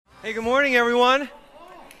Hey, good morning, everyone.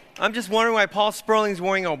 I'm just wondering why Paul Sperling's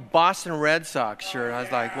wearing a Boston Red Sox shirt. I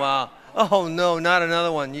was like, wow. Oh, no, not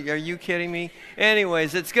another one. Are you kidding me?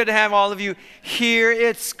 Anyways, it's good to have all of you here.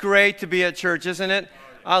 It's great to be at church, isn't it?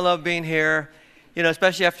 I love being here,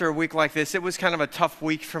 especially after a week like this. It was kind of a tough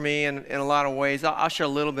week for me in a lot of ways. I'll share a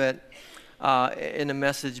little bit in the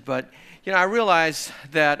message, but, I realize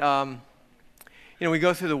that, we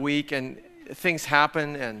go through the week and things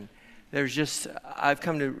happen, and there's just, I've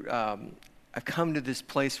come to this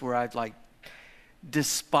place where I've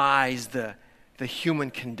despised the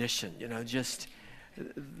human condition, just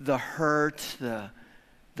the hurt, the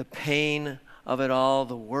pain of it all,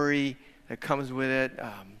 the worry that comes with it,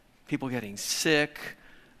 people getting sick,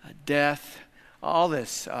 death, all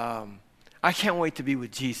this. I can't wait to be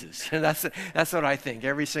with Jesus. That's what I think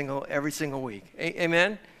every single week.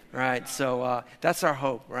 Amen? Right. So that's our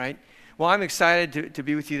hope, right? Well, I'm excited to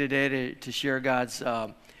be with you today to share God's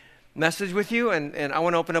message with you, and I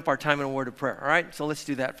want to open up our time in a word of prayer, all right? So let's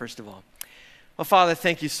do that first of all. Well, Father,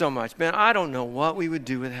 thank you so much. Man, I don't know what we would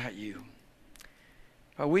do without you.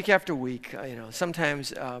 Week after week,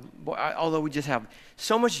 sometimes, although we just have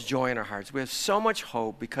so much joy in our hearts, we have so much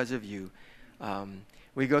hope because of you.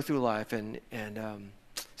 We go through life, and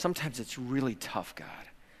sometimes it's really tough,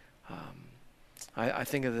 God. I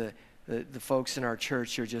think of the folks in our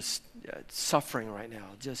church who are just suffering right now,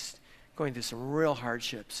 just going through some real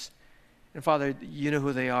hardships. And Father, you know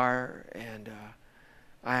who they are, and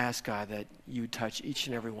I ask, God, that you touch each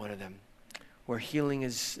and every one of them. Where healing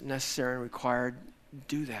is necessary and required,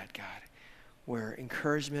 do that, God. Where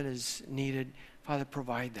encouragement is needed, Father,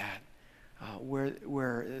 provide that.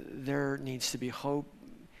 Where there needs to be hope,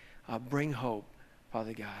 bring hope,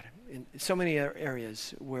 Father God. In so many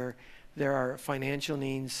areas where there are financial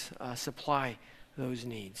needs, supply those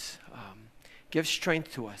needs. Give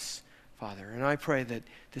strength to us, Father. And I pray that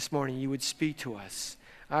this morning you would speak to us.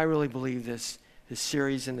 I really believe this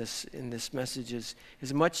series and this message is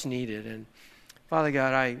much needed. And Father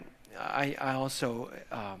God, I also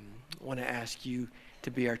want to ask you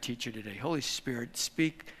to be our teacher today. Holy Spirit,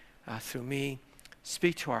 speak through me.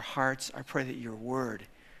 Speak to our hearts. I pray that your word,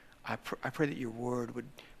 I pray that your word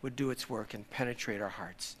would do its work and penetrate our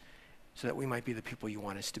hearts, so that we might be the people you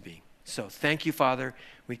want us to be. So thank you, Father.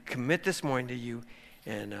 We commit this morning to you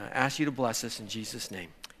and ask you to bless us in Jesus' name.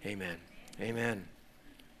 Amen. Amen.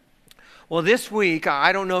 Well, this week,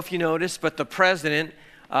 I don't know if you noticed, but the President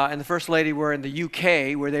and the First Lady were in the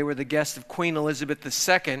UK, where they were the guests of Queen Elizabeth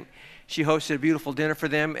II. She hosted a beautiful dinner for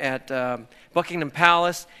them at Buckingham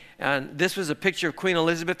Palace. And this was a picture of Queen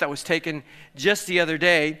Elizabeth that was taken just the other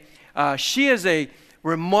day. She is a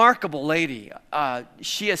remarkable lady.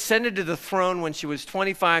 She ascended to the throne when she was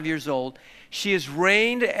 25 years old. She has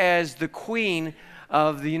reigned as the Queen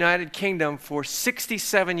of the United Kingdom for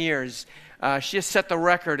 67 years. She has set the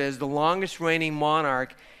record as the longest reigning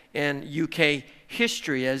monarch in UK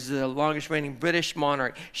history, as the longest reigning British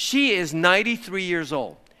monarch. She is 93 years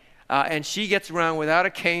old, and she gets around without a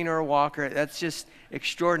cane or a walker. That's just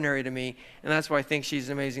extraordinary to me, and that's why I think she's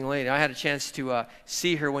an amazing lady. I had a chance to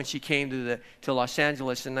see her when she came to Los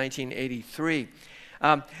Angeles in 1983.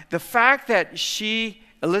 The fact that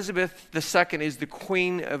Elizabeth II is the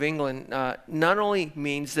Queen of England not only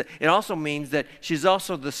means that, it also means that she's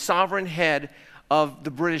also the sovereign head of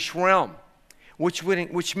the British realm,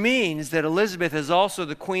 which means that Elizabeth is also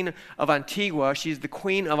the Queen of Antigua. She's the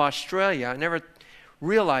Queen of Australia. I never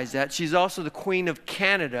realized that. She's also the Queen of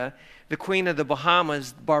Canada, the Queen of the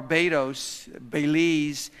Bahamas, Barbados,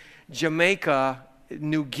 Belize, Jamaica,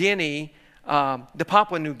 New Guinea, the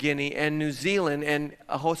Papua New Guinea, and New Zealand, and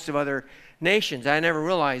a host of other nations. I never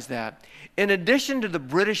realized that. In addition to the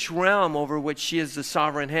British realm over which she is the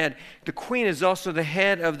sovereign head, the Queen is also the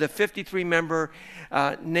head of the 53-member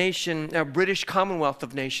British Commonwealth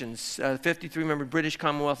of Nations, 53-member British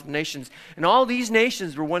Commonwealth of Nations. And all these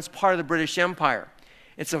nations were once part of the British Empire.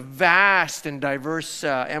 It's a vast and diverse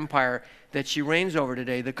empire that she reigns over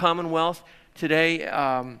today. The Commonwealth today,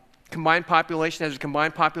 combined population, has a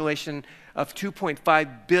combined population of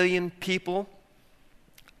 2.5 billion people.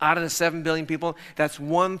 Out of the 7 billion people, that's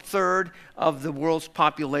 1/3 of the world's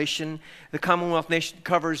population. The Commonwealth nation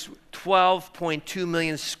covers 12.2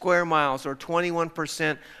 million square miles, or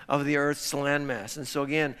 21% of the Earth's landmass. And so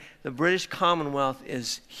again, the British Commonwealth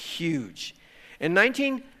is huge. In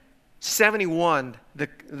 1971,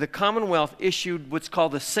 the Commonwealth issued what's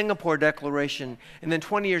called the Singapore Declaration, and then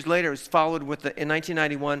 20 years later it was followed in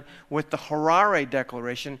 1991 with the Harare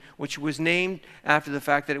Declaration, which was named after the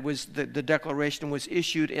fact that the declaration was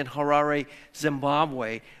issued in Harare,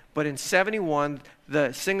 Zimbabwe, But in 71,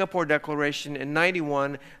 the Singapore Declaration, in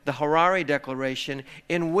 91, the Harare Declaration,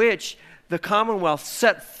 in which the Commonwealth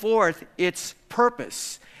set forth its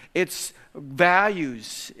purpose, its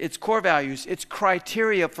values, its core values, its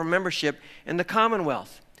criteria for membership in the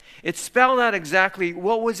Commonwealth. It spelled out exactly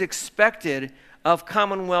what was expected of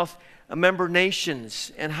Commonwealth member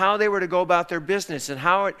nations and how they were to go about their business and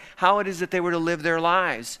how it is that they were to live their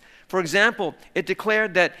lives. For example, it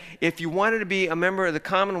declared that if you wanted to be a member of the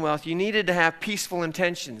Commonwealth, you needed to have peaceful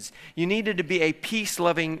intentions. You needed to be a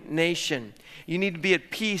peace-loving nation. You need to be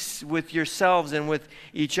at peace with yourselves and with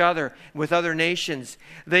each other, with other nations.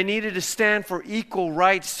 They needed to stand for equal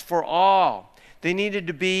rights for all. They needed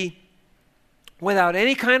to be without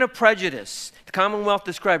any kind of prejudice. The Commonwealth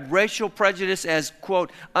described racial prejudice as, quote,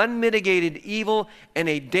 unmitigated evil and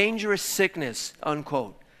a dangerous sickness,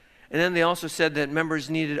 unquote. And then they also said that members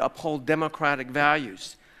needed to uphold democratic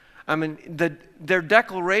values. I mean, their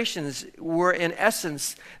declarations were, in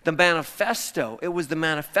essence, the manifesto. It was the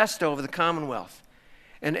manifesto of the Commonwealth.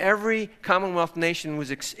 And every Commonwealth nation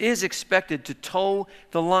is expected to toe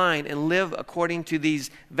the line and live according to these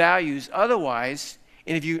values. Otherwise,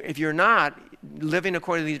 and if you're not living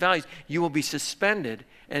according to these values, you will be suspended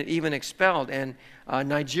and even expelled. And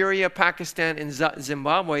Nigeria, Pakistan, and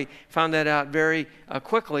Zimbabwe found that out very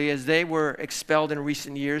quickly, as they were expelled in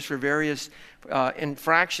recent years for various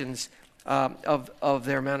infractions of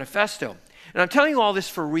their manifesto. And I'm telling you all this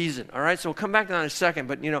for a reason, all right? So we'll come back to that in a second.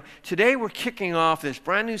 But, today we're kicking off this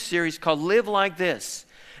brand new series called Live Like This.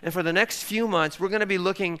 And for the next few months, we're going to be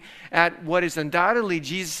looking at what is undoubtedly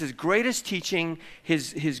Jesus' greatest teaching,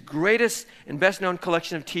 his greatest and best-known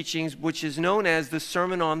collection of teachings, which is known as the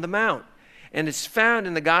Sermon on the Mount. And it's found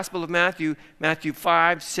in the Gospel of Matthew, Matthew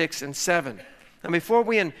 5, 6, and 7. Now, before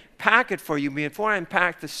we unpack it for you, before I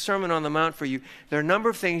unpack the Sermon on the Mount for you, there are a number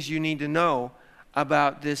of things you need to know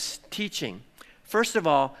about this teaching. First of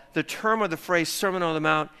all, the term or the phrase Sermon on the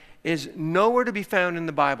Mount is nowhere to be found in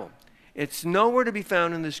the Bible. It's nowhere to be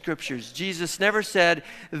found in the Scriptures. Jesus never said,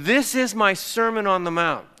 this is my Sermon on the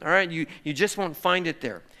Mount. All right, you just won't find it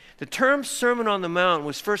there. The term Sermon on the Mount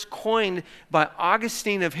was first coined by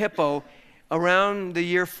Augustine of Hippo around the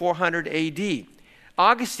year 400 AD.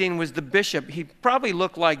 Augustine was the bishop. He probably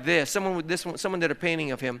looked like this. Someone did a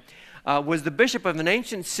painting of him. Was the bishop of an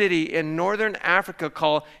ancient city in northern Africa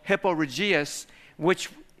called Hippo Regius, which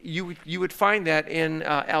you would find that in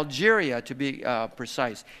Algeria, to be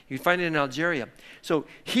precise. You'd find it in Algeria. So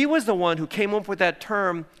he was the one who came up with that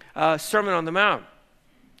term, Sermon on the Mount.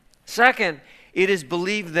 Second, it is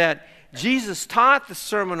believed that Jesus taught the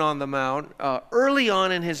Sermon on the Mount early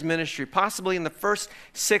on in his ministry, possibly in the first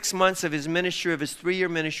 6 months of his ministry, of his 3-year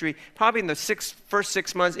ministry, probably in the first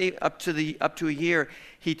 6 months up to a year,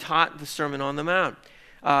 he taught the Sermon on the Mount.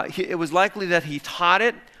 It was likely that he taught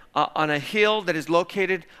it on a hill that is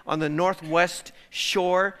located on the northwestern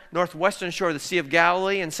shore of the Sea of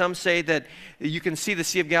Galilee. And some say that you can see the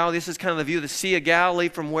Sea of Galilee. This is kind of the view of the Sea of Galilee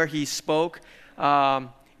from where he spoke.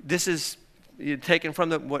 This is taken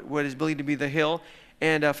from what is believed to be the hill.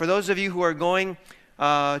 And for those of you who are going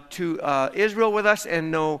to Israel with us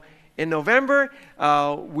in November,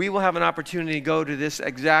 we will have an opportunity to go to this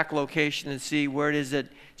exact location and see where it is that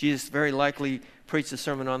Jesus very likely preached the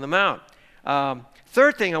Sermon on the Mount.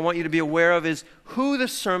 Third thing I want you to be aware of is who the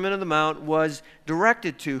Sermon on the Mount was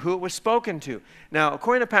directed to, who it was spoken to. Now,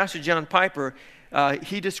 according to Pastor John Piper,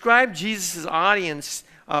 he described Jesus' audience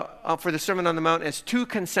for the Sermon on the Mount as 2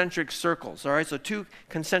 concentric circles. All right, so 2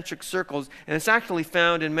 concentric circles, and it's actually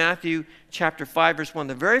found in Matthew chapter 5, verse 1.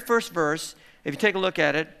 The very first verse, if you take a look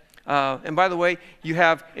at it, and by the way, you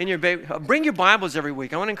have in your bring your Bibles every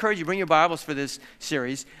week. I want to encourage you to bring your Bibles for this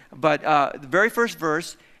series. But the very first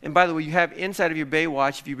verse, and by the way, you have inside of your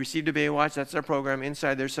Baywatch, if you received a Baywatch, that's our program.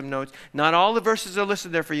 Inside there's some notes. Not all the verses are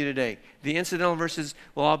listed there for you today. The incidental verses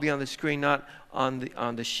will all be on the screen, not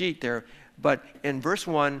on the sheet there. But in verse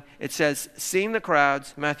 1, it says, seeing the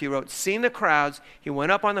crowds, Matthew wrote, seeing the crowds, he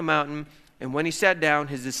went up on the mountain, and when he sat down,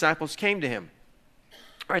 his disciples came to him.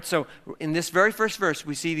 All right, so in this very first verse,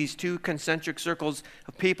 we see these 2 concentric circles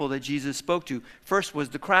of people that Jesus spoke to. First was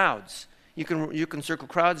the crowds. You can circle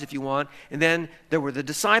crowds if you want. And then there were the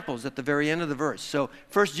disciples at the very end of the verse. So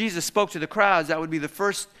first Jesus spoke to the crowds. That would be the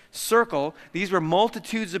first circle. These were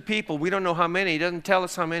multitudes of people. We don't know how many. He doesn't tell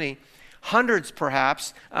us how many. Hundreds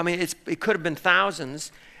perhaps. I mean, it could have been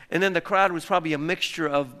thousands. And then the crowd was probably a mixture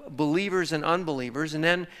of believers and unbelievers. And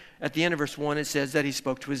then at the end of verse 1, it says that he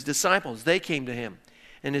spoke to his disciples. They came to him.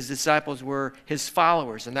 And his disciples were his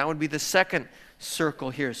followers. And that would be the second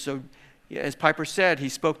circle here. So as Piper said, he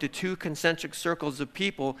spoke to 2 concentric circles of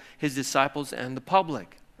people, his disciples and the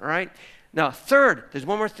public. All right? Now, third, there's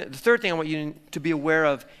one more the third thing I want you to be aware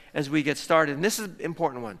of as we get started, and this is an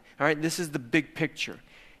important one, all right? This is the big picture.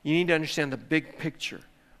 You need to understand the big picture,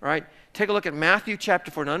 all right? Take a look at Matthew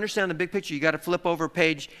chapter 4. To understand the big picture, you got to flip over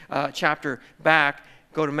page, chapter back,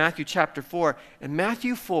 go to Matthew chapter 4. In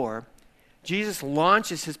Matthew 4, Jesus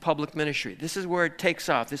launches his public ministry. This is where it takes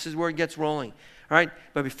off. This is where it gets rolling, all right?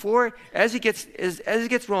 But as he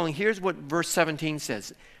gets rolling, here's what verse 17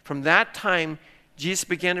 says. From that time, Jesus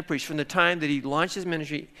began to preach. From the time that he launched his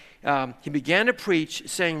ministry, he began to preach,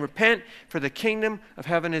 saying, repent, for the kingdom of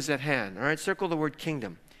heaven is at hand. All right, circle the word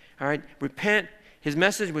kingdom. All right, repent. His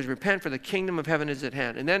message was repent, for the kingdom of heaven is at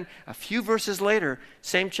hand. And then a few verses later,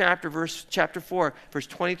 same chapter, chapter 4, verse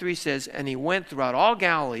 23 says, and he went throughout all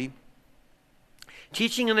Galilee,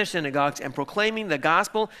 teaching in their synagogues and proclaiming the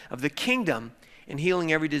gospel of the kingdom and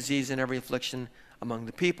healing every disease and every affliction among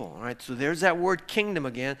the people. All right, so there's that word kingdom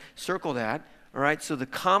again. Circle that. All right, so the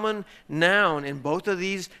common noun in both of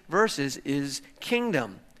these verses is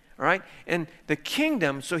kingdom. All right, and the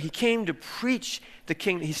kingdom, so he came to preach the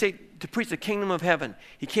kingdom. He said to preach the kingdom of heaven.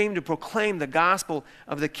 He came to proclaim the gospel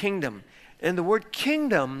of the kingdom. And the word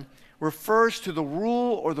kingdom refers to the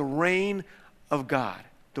rule or the reign of God.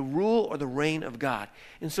 The rule or the reign of God.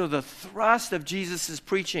 And so the thrust of Jesus'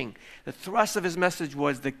 preaching, the thrust of his message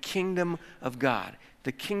was the kingdom of God.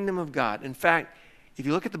 The kingdom of God. In fact, if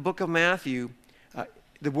you look at the book of Matthew,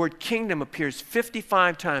 the word kingdom appears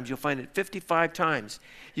 55 times. You'll find it 55 times.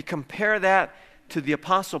 You compare that to the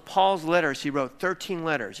Apostle Paul's letters. He wrote 13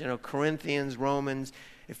 letters. Corinthians, Romans,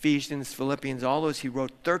 Ephesians, Philippians, all those. He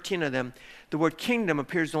wrote 13 of them. The word kingdom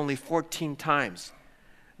appears only 14 times.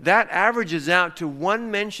 That averages out to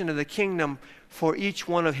one mention of the kingdom for each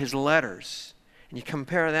one of his letters. And you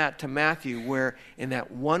compare that to Matthew, where in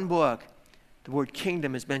that one book, the word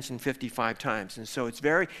kingdom is mentioned 55 times. And so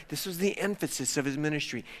this was the emphasis of his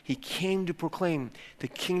ministry. He came to proclaim the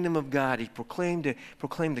kingdom of God. He proclaimed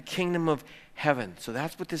the kingdom of heaven. So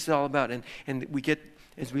that's what this is all about. And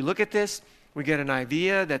as we look at this, we get an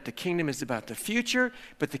idea that the kingdom is about the future,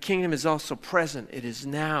 but the kingdom is also present. It is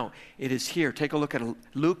now. It is here. Take a look at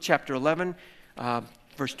Luke chapter 11,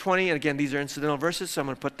 verse 20. And again, these are incidental verses, so I'm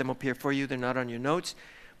going to put them up here for you. They're not on your notes.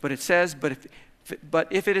 But it says, But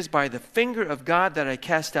if it is by the finger of God that I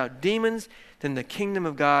cast out demons, then the kingdom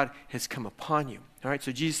of God has come upon you. All right,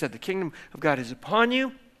 so Jesus said the kingdom of God is upon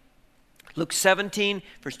you. Luke 17,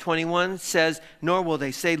 verse 21 says, nor will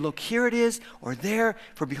they say, look, here it is, or there,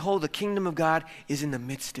 for behold, the kingdom of God is in the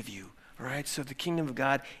midst of you. All right, so the kingdom of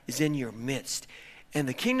God is in your midst. And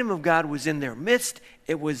the kingdom of God was in their midst.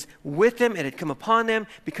 It was with them. It had come upon them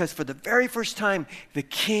because for the very first time, the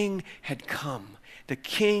king had come. The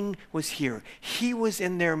king was here. He was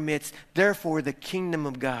in their midst. Therefore, the kingdom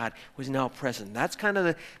of God was now present. That's kind of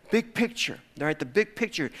the big picture. All right, the big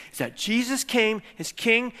picture is that Jesus came, his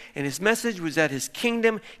king, and his message was that his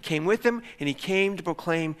kingdom came with him, and he came to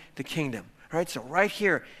proclaim the kingdom. All right, so right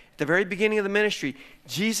here, at the very beginning of the ministry,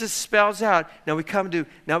 Jesus spells out, now we come to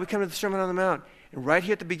the Sermon on the Mount, and right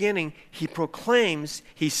here at the beginning,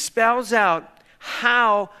 he spells out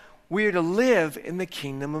how we are to live in the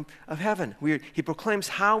kingdom of heaven. He proclaims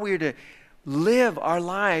how we are to live our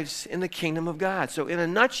lives in the kingdom of God. So in a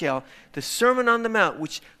nutshell, the Sermon on the Mount,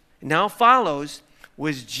 which now follows,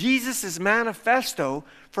 was Jesus' manifesto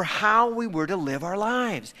for how we were to live our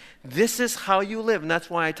lives. This is how you live. And that's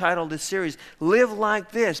why I titled this series, Live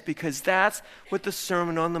Like This, because that's what the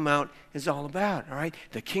Sermon on the Mount is all about. All right?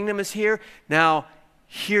 The kingdom is here. Now,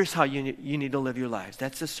 here's how you need to live your lives.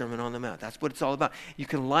 That's the Sermon on the Mount. That's what it's all about. You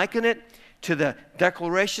can liken it to the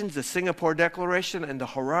declarations, the Singapore Declaration and the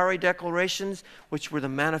Harare Declarations, which were the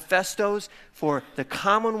manifestos for the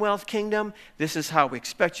Commonwealth Kingdom. This is how we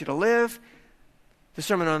expect you to live. The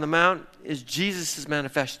Sermon on the Mount is Jesus'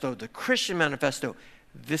 manifesto, the Christian manifesto.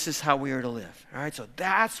 This is how we are to live. All right, so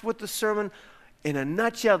that's what the sermon, in a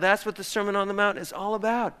nutshell, that's what the Sermon on the Mount is all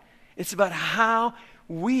about. It's about how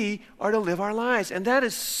we are to live our lives. And that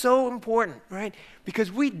is so important, right?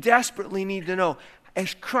 Because we desperately need to know,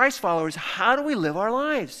 as Christ followers, how do we live our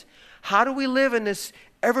lives? How do we live in this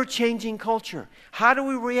ever-changing culture? How do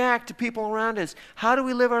we react to people around us? How do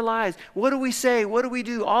we live our lives? What do we say? What do we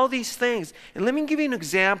do? All these things. And let me give you an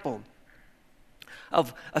example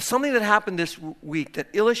of something that happened this week that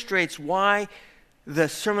illustrates why the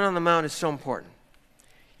Sermon on the Mount is so important.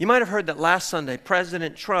 You might have heard that last Sunday,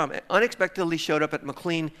 President Trump unexpectedly showed up at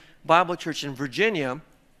McLean Bible Church in Virginia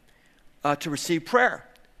to receive prayer.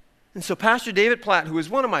 And so Pastor David Platt, who is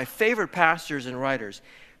one of my favorite pastors and writers,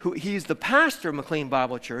 he's the pastor of McLean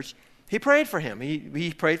Bible Church, he prayed for him.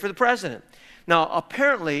 He prayed for the president. Now,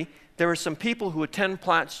 apparently, there were some people who attend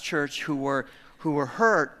Platt's church who were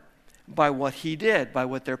hurt by what he did, by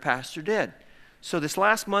what their pastor did. So this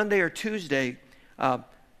last Monday or Tuesday,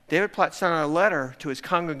 David Platt sent out a letter to his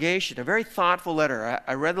congregation, a very thoughtful letter.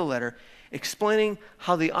 I read the letter, explaining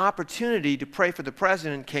how the opportunity to pray for the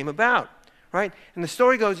president came about, right? And the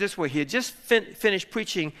story goes this way. He had just finished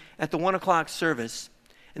preaching at the 1 o'clock service,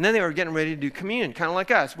 and then they were getting ready to do communion, kind of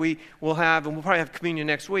like us. We'll probably have communion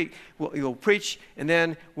next week. You'll preach, and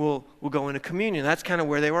then we'll go into communion. That's kind of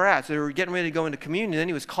where they were at. So they were getting ready to go into communion, and then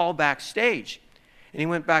he was called backstage. And he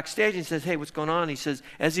went backstage and says, hey, what's going on? He says,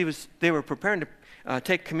 they were preparing to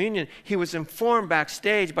take communion, he was informed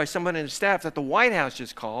backstage by somebody in the staff that the White House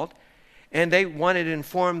just called, and they wanted to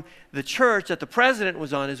inform the church that the president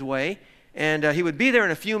was on his way, and he would be there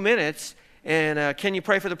in a few minutes, and can you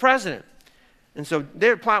pray for the president? And so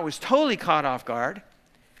David Platt was totally caught off guard,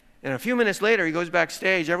 and a few minutes later, he goes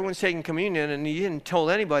backstage, everyone's taking communion, and he hadn't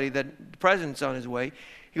told anybody that the president's on his way.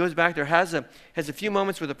 He goes back there, has a few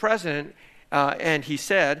moments with the president, and he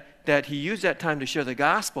said that he used that time to share the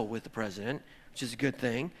gospel with the president, which is a good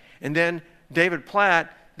thing. And then David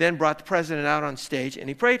Platt then brought the president out on stage, and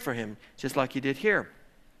he prayed for him, just like he did here.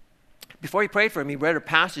 Before he prayed for him, he read a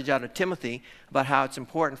passage out of Timothy about how it's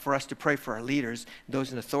important for us to pray for our leaders,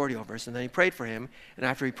 those in authority over us. And then he prayed for him. And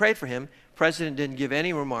after he prayed for him, the president didn't give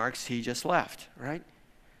any remarks. He just left, right?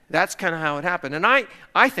 That's kind of how it happened. And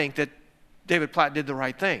I think that David Platt did the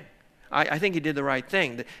right thing. I think he did the right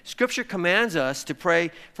thing. The Scripture commands us to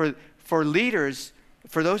pray for leaders,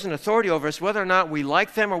 for those in authority over us, whether or not we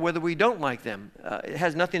like them or whether we don't like them. It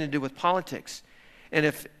has nothing to do with politics. And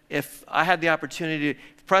if I had the opportunity,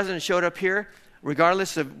 if the president showed up here,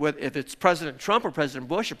 regardless of if it's President Trump or President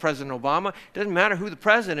Bush or President Obama, it doesn't matter who the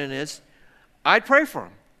president is, I'd pray for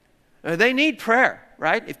them. They need prayer,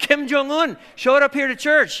 right? If Kim Jong-un showed up here to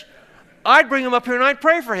church, I'd bring him up here and I'd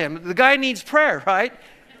pray for him. The guy needs prayer, right?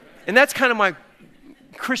 And that's kind of my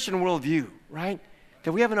Christian worldview, right?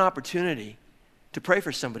 That we have an opportunity to pray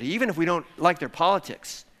for somebody, even if we don't like their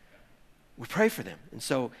politics. We pray for them. And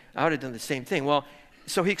so I would have done the same thing. Well,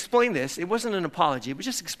 so he explained this. It wasn't an apology. It was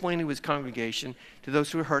just explaining to his congregation, to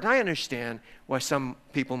those who were hurt. And I understand why some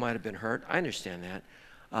people might have been hurt. I understand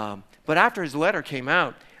that. But after his letter came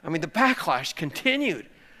out, I mean, the backlash continued.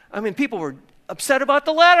 I mean, people were upset about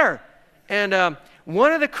the letter. And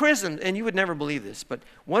one of the criticisms, and you would never believe this, but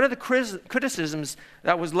one of the criticisms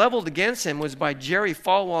that was leveled against him was by Jerry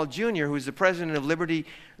Falwell Jr., who is the president of Liberty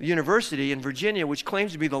University in Virginia, which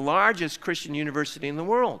claims to be the largest Christian university in the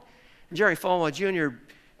world. And Jerry Falwell Jr.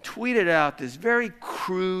 tweeted out this very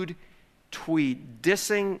crude tweet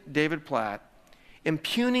dissing David Platt,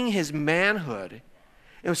 impugning his manhood.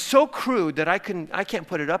 It was so crude that I can't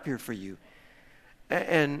put it up here for you.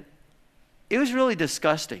 And it was really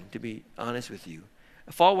disgusting, to be honest with you.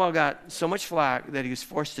 Falwell got so much flack that he was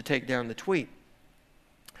forced to take down the tweet.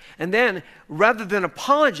 And then, rather than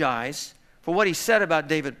apologize for what he said about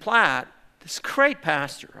David Platt, this great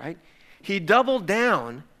pastor, right? He doubled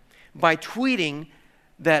down by tweeting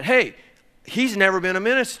that, hey, he's never been a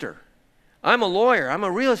minister. I'm a lawyer. I'm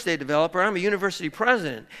a real estate developer. I'm a university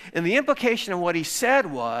president. And the implication of what he said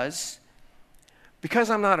was, because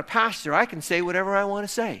I'm not a pastor, I can say whatever I want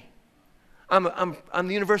to say. I'm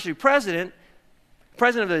the university president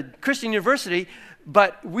of the Christian university,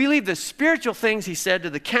 but we leave the spiritual things he said to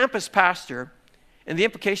the campus pastor, and the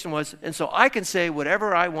implication was, and so I can say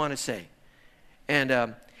whatever I want to say.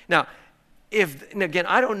 And now, and again,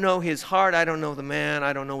 I don't know his heart, I don't know the man,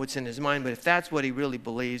 I don't know what's in his mind, but if that's what he really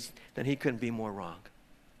believes, then he couldn't be more wrong.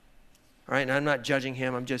 All right, and I'm not judging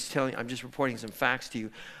him, I'm just reporting some facts to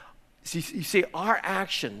you. You see, our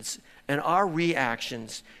actions and our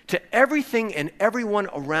reactions to everything and everyone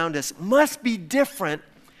around us must be different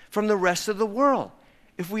from the rest of the world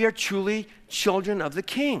if we are truly children of the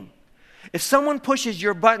King. If someone pushes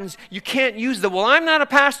your buttons, you can't use the, well, I'm not a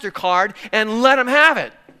pastor card and let them have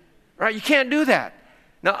it. Right? You can't do that.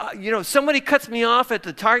 Now, somebody cuts me off at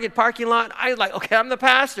the Target parking lot, I'm like, okay, I'm the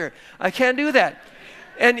pastor. I can't do that.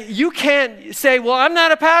 And you can't say, well, I'm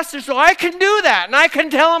not a pastor, so I can do that, and I can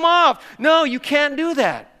tell them off. No, you can't do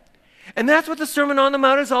that. And that's what the Sermon on the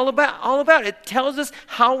Mount is all about. It tells us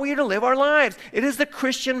how we are to live our lives. It is the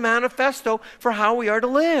Christian manifesto for how we are to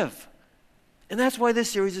live. And that's why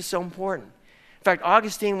this series is so important. In fact,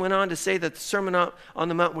 Augustine went on to say that the Sermon on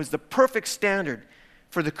the Mount was the perfect standard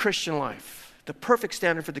for the Christian life. The perfect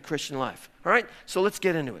standard for the Christian life. All right? So let's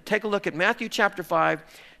get into it. Take a look at Matthew chapter 5,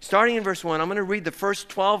 starting in verse 1. I'm going to read the first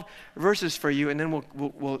 12 verses for you, and then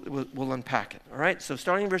we'll unpack it. All right? So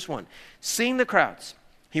starting in verse 1. Seeing the crowds,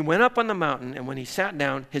 he went up on the mountain, and when he sat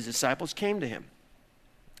down, his disciples came to him.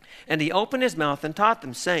 And he opened his mouth and taught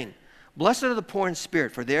them, saying, Blessed are the poor in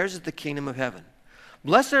spirit, for theirs is the kingdom of heaven.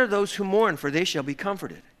 Blessed are those who mourn, for they shall be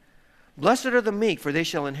comforted. Blessed are the meek, for they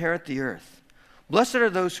shall inherit the earth. Blessed are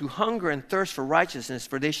those who hunger and thirst for righteousness,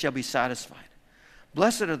 for they shall be satisfied.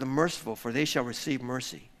 Blessed are the merciful, for they shall receive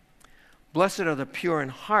mercy. Blessed are the pure in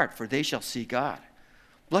heart, for they shall see God.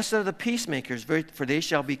 Blessed are the peacemakers, for they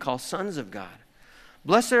shall be called sons of God.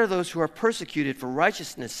 Blessed are those who are persecuted for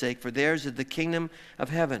righteousness' sake, for theirs is the kingdom of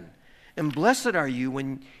heaven. And blessed are you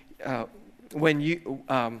when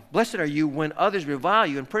others revile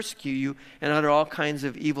you and persecute you and utter all kinds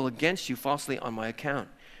of evil against you falsely on my account.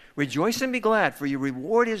 Rejoice and be glad, for your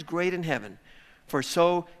reward is great in heaven. For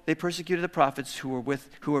so they persecuted the prophets who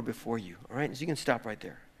were before you. All right, so you can stop right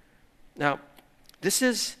there. Now, this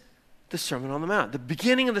is the Sermon on the Mount, the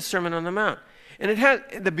beginning of the Sermon on the Mount. And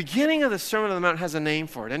the beginning of the Sermon on the Mount has a name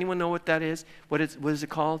for it. Anyone know what that is? What is it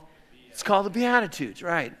called? It's called the Beatitudes,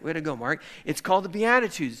 right? Way to go, Mark. It's called the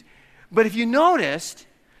Beatitudes. But if you noticed,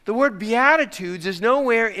 the word Beatitudes is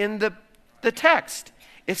nowhere in the text.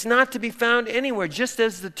 It's not to be found anywhere, just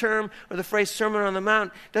as the term or the phrase Sermon on the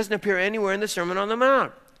Mount doesn't appear anywhere in the Sermon on the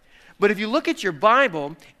Mount. But if you look at your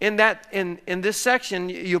Bible, in this section,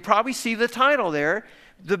 you'll probably see the title there,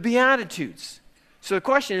 the Beatitudes. So the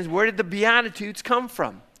question is, where did the Beatitudes come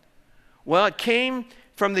from? Well, it came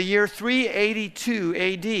from the year 382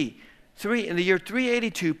 A.D. In the year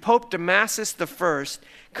 382, Pope Damasus I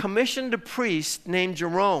commissioned a priest named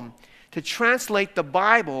Jerome to translate the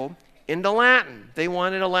Bible into Latin. They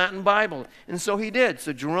wanted a Latin Bible, and so he did.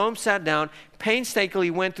 So Jerome sat down,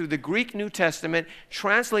 painstakingly went through the Greek New Testament,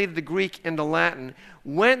 translated the Greek into Latin,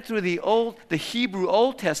 went through the Hebrew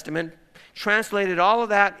Old Testament, translated all of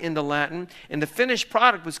that into Latin, and the finished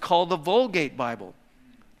product was called the Vulgate Bible.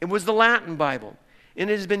 It was the Latin Bible, and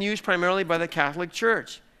it has been used primarily by the Catholic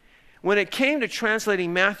Church. When it came to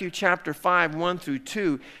translating Matthew chapter 5, 1 through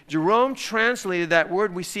 2, Jerome translated that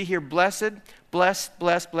word we see here, blessed, blessed,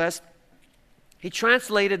 blessed, blessed. He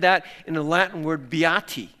translated that in the Latin word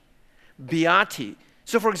beati, beati.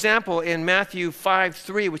 So, for example, in Matthew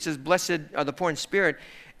 5:3, which says, blessed are the poor in spirit,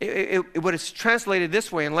 it would have translated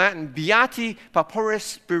this way in Latin, beati pauperis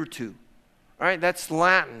spiritu. All right, that's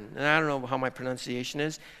Latin, and I don't know how my pronunciation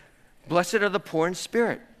is. Blessed are the poor in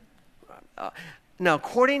spirit. Now,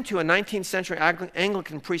 according to a 19th century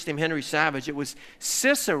Anglican priest named Henry Savage, it was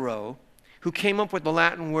Cicero who came up with the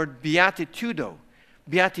Latin word beatitudo,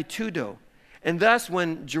 beatitudo. And thus,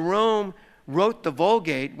 when Jerome wrote the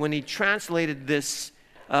Vulgate, when he translated this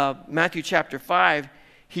Matthew chapter 5,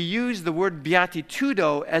 he used the word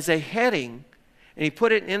beatitudo as a heading, and he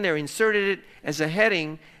put it in there, inserted it as a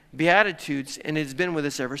heading, Beatitudes, and it's been with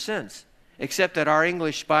us ever since. Except that our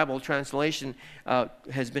English Bible translation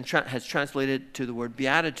has translated to the word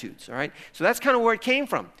Beatitudes, all right? So that's kind of where it came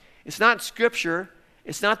from. It's not Scripture.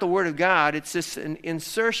 It's not the Word of God. It's just an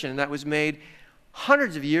insertion that was made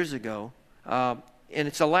hundreds of years ago, and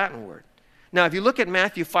it's a Latin word. Now, if you look at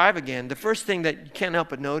Matthew 5 again, the first thing that you can't help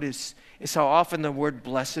but notice is how often the word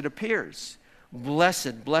blessed appears.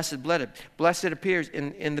 Blessed, blessed, blessed. Blessed appears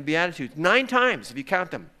in the Beatitudes 9 times, if you count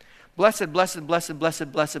them. Blessed, blessed, blessed,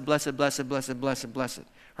 blessed, blessed, blessed, blessed, blessed, blessed, blessed,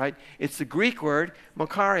 right? It's the Greek word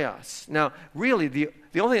makarios. Now, really, the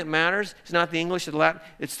only thing that matters is not the English or the Latin,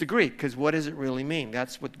 it's the Greek, because what does it really mean?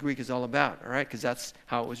 That's what Greek is all about, all right? Because that's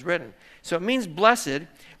how it was written. So it means blessed,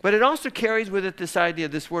 but it also carries with it this idea,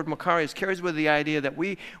 this word makarios, carries with it the idea that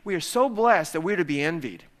we are so blessed that we're to be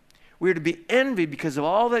envied. We are to be envied because of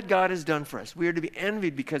all that God has done for us. We are to be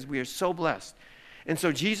envied because we are so blessed. And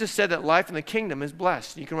so Jesus said that life in the kingdom is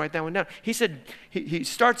blessed. You can write that one down. He said, he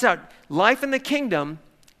starts out, life in the kingdom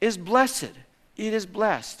is blessed. It is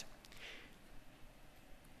blessed.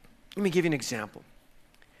 Let me give you an example.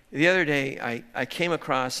 The other day, I came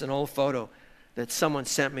across an old photo that someone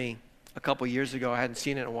sent me a couple years ago. I hadn't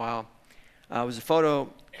seen it in a while. It was a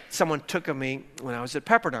photo someone took of me when I was at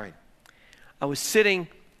Pepperdine. I was sitting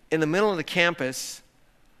in the middle of the campus,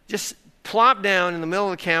 just plopped down in the middle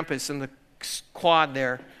of the campus in the quad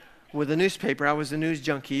there with a newspaper. I was a news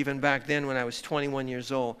junkie even back then when I was 21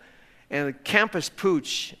 years old. And the campus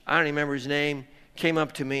pooch, I don't remember his name, came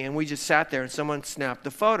up to me and we just sat there and someone snapped the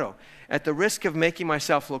photo. At the risk of making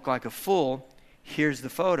myself look like a fool, here's the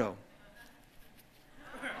photo.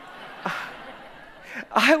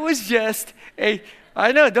 I was just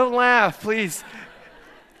I know, don't laugh, please.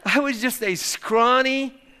 I was just a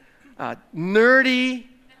scrawny, nerdy,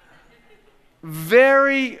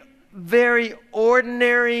 very, very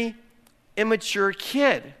ordinary, immature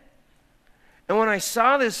kid. And when I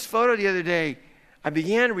saw this photo the other day, I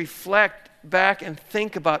began to reflect back and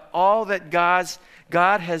think about all that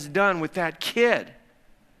God has done with that kid.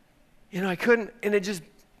 You know, I couldn't, and it just,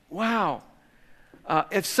 wow.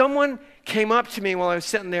 if someone came up to me while I was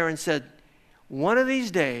sitting there and said, one of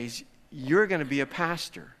these days, you're going to be a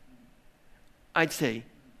pastor, I'd say,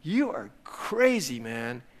 you are crazy,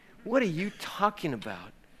 man. What are you talking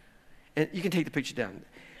about? And you can take the picture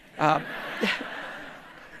down.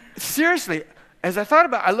 Seriously, as I thought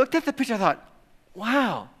about it, I looked at the picture, I thought,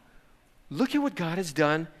 wow, look at what God has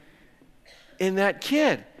done in that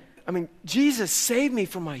kid. I mean, Jesus saved me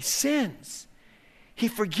from my sins. He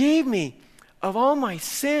forgave me of all my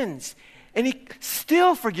sins. And he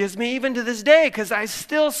still forgives me even to this day because I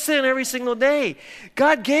still sin every single day.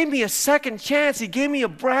 God gave me a second chance. He gave me a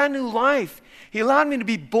brand new life. He allowed me to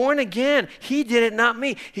be born again. He did it, not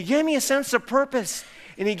me. He gave me a sense of purpose.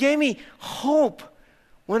 And he gave me hope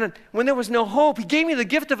when there was no hope. He gave me the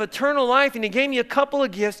gift of eternal life, and he gave me a couple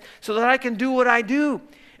of gifts so that I can do what I do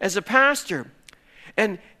as a pastor.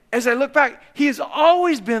 And as I look back, he has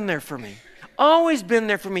always been there for me. Always been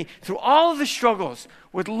there for me through all of the struggles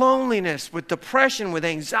with loneliness, with depression, with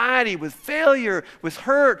anxiety, with failure, with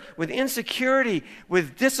hurt, with insecurity,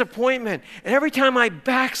 with disappointment. And every time I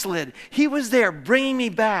backslid, he was there bringing me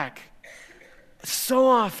back. So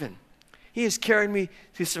often, he has carried me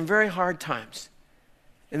through some very hard times.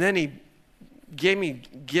 And then he gave me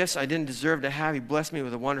gifts I didn't deserve to have. He blessed me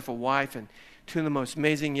with a wonderful wife and two of the most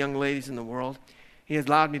amazing young ladies in the world. He has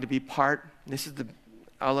allowed me to be part,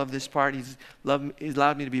 I love this part, he's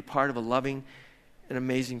allowed me to be part of a loving and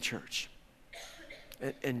amazing church.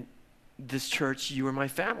 And this church, you are my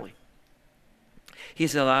family.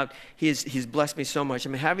 He's blessed me so much. I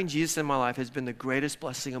mean, having Jesus in my life has been the greatest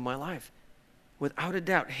blessing of my life. Without a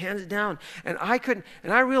doubt, hands down. And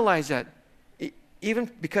I realize that even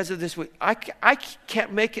because of this, I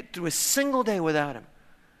can't make it through a single day without him.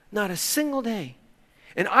 Not a single day.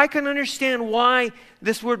 And I can understand why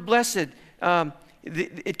this word blessed,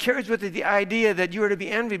 it carries with it the idea that you are to be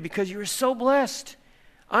envied because you are so blessed.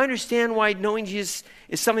 I understand why knowing Jesus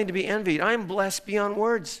is something to be envied. I am blessed beyond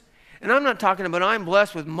words. And I'm not talking about I'm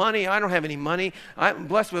blessed with money. I don't have any money. I'm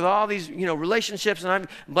blessed with all these, relationships, and I'm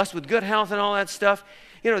blessed with good health and all that stuff.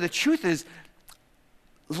 The truth is,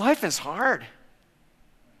 life is hard.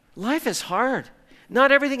 Life is hard.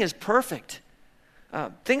 Not everything is perfect.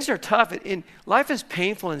 Things are tough. Life is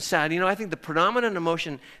painful and sad. I think the predominant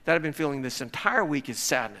emotion that I've been feeling this entire week is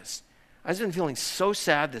sadness. I've been feeling so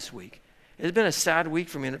sad this week. It's been a sad week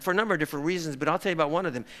for me for a number of different reasons, but I'll tell you about one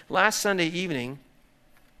of them. Last Sunday evening,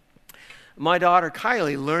 my daughter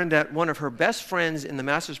Kylie learned that one of her best friends in the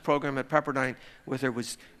master's program at Pepperdine with her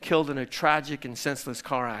was killed in a tragic and senseless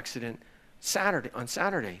car accident on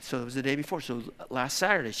Saturday. So it was the day before. So last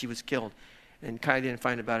Saturday she was killed, and Kylie didn't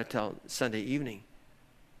find about it till Sunday evening.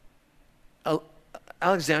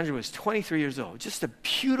 Alexandra was 23 years old, just a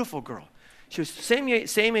beautiful girl. She was the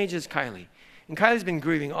same age as Kylie. And Kylie's been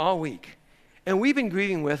grieving all week. And we've been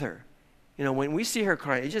grieving with her. When we see her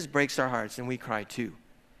cry, it just breaks our hearts, and we cry too.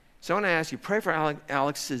 So I want to ask you, pray for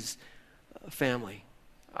Alex's family.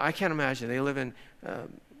 I can't imagine. They live in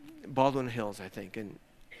Baldwin Hills, I think, and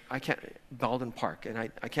Baldwin Park, and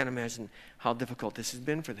I can't imagine how difficult this has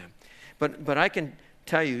been for them. But I can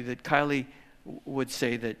tell you that Kylie would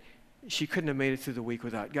say that she couldn't have made it through the week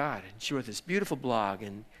without God. And she wrote this beautiful blog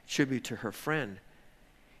in tribute to her friend.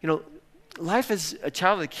 Life as a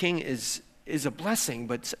child of the King is a blessing,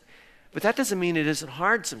 but that doesn't mean it isn't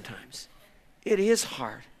hard sometimes. It is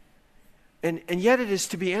hard. And yet it is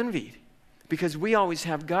to be envied because we always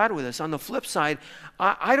have God with us. On the flip side,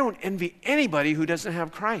 I don't envy anybody who doesn't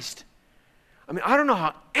have Christ. I mean, I don't know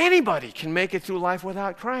how anybody can make it through life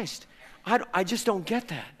without Christ. I just don't get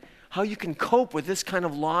that. How you can cope with this kind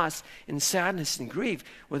of loss and sadness and grief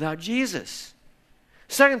without Jesus.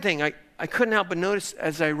 Second thing I couldn't help but notice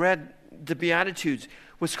as I read the Beatitudes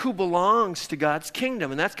was who belongs to God's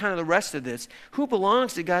kingdom. And that's kind of the rest of this. Who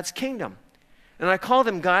belongs to God's kingdom? And I call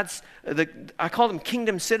them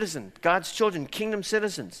kingdom citizens, God's children, kingdom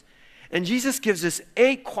citizens. And Jesus gives us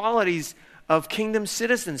 8 qualities of kingdom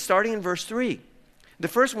citizens, starting in verse 3. The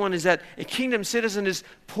first one is that a kingdom citizen is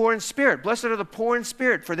poor in spirit. Blessed are the poor in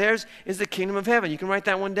spirit, for theirs is the kingdom of heaven. You can write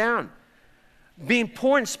that one down. Being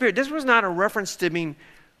poor in spirit, this was not a reference to being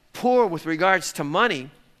poor with regards to money,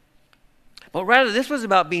 but rather this was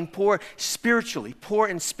about being poor spiritually, poor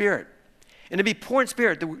in spirit. And to be poor in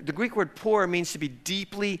spirit, the Greek word poor means to be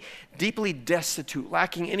deeply, deeply destitute,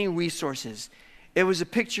 lacking any resources. It was a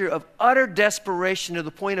picture of utter desperation to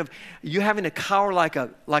the point of you having to cower like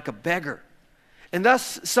a beggar. And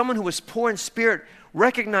thus, someone who is poor in spirit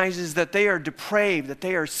recognizes that they are depraved, that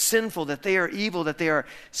they are sinful, that they are evil, that they are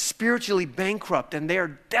spiritually bankrupt, and they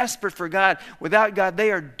are desperate for God. Without God,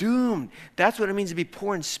 they are doomed. That's what it means to be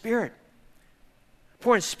poor in spirit.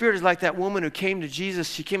 Poor in spirit is like that woman who came to Jesus.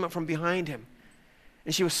 She came up from behind him.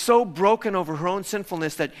 And she was so broken over her own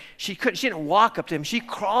sinfulness that she didn't walk up to him. She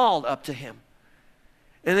crawled up to him.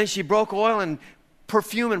 And then she broke oil and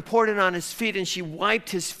perfume and poured it on his feet, and she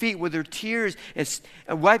wiped his feet with her tears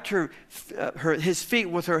and wiped his feet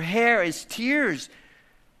with her hair as tears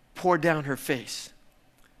poured down her face.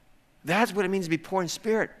 That's what it means to be poor in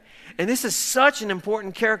spirit. And this is such an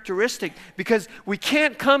important characteristic because we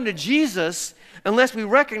can't come to Jesus unless we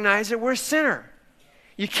recognize that we're a sinner.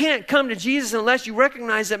 You can't come to Jesus unless you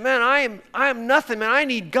recognize that, man, I am nothing, man. I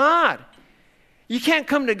need God. You can't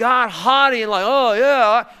come to God haughty and like, oh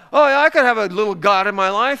yeah, I could have a little God in my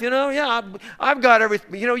life, Yeah, I've got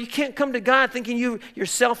everything. You can't come to God thinking you're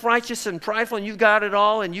self-righteous and prideful and you've got it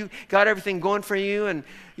all and you got everything going for you and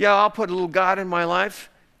yeah, I'll put a little God in my life.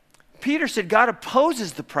 Peter said God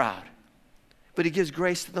opposes the proud, but he gives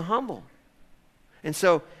grace to the humble. And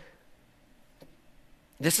so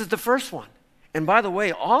this is the first one. And by the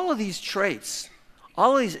way, all of these traits,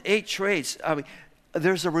 all of these 8 traits,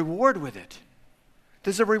 there's a reward with it.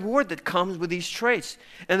 There's a reward that comes with these traits.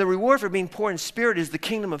 And the reward for being poor in spirit is the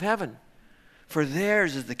kingdom of heaven. For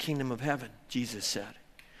theirs is the kingdom of heaven, Jesus said.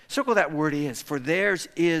 Circle that word is. For theirs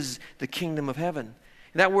is the kingdom of heaven.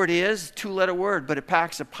 And that word is, 2-letter word, but it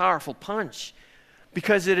packs a powerful punch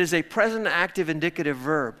because it is a present active indicative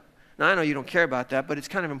verb. Now, I know you don't care about that, but it's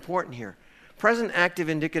kind of important here. Present active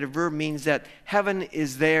indicative verb means that heaven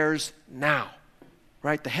is theirs now.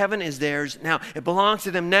 Right? The heaven is theirs now. It belongs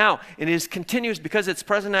to them now. It is continuous because it's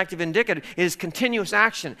present active indicative. It is continuous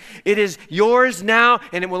action. It is yours now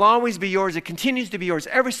and it will always be yours. It continues to be yours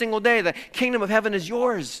every single day. The kingdom of heaven is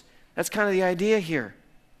yours. That's kind of the idea here.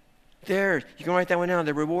 There, you can write that one down.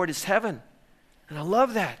 The reward is heaven. And I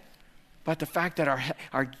love that. But the fact that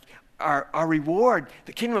our reward,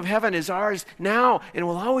 the kingdom of heaven is ours now and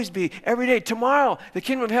will always be every day. Tomorrow, the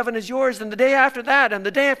kingdom of heaven is yours, and the day after that, and the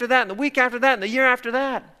day after that, and the week after that, and the year after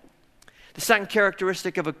that. The second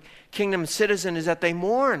characteristic of a kingdom citizen is that they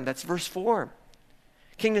mourn. That's verse 4.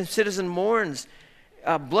 Kingdom citizen mourns.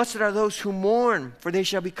 Blessed are those who mourn, for they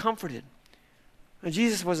shall be comforted. Now,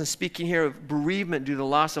 Jesus wasn't speaking here of bereavement due to the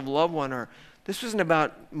loss of a loved one, or this wasn't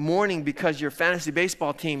about mourning because your fantasy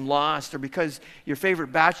baseball team lost or because your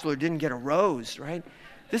favorite bachelor didn't get a rose, right?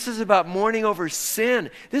 This is about mourning over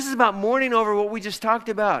sin. This is about mourning over what we just talked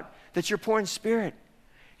about, that you're poor in spirit.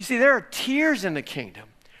 You see, there are tears in the kingdom,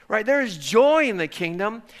 right? There is joy in the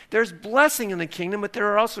kingdom. There's blessing in the kingdom, but there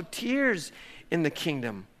are also tears in the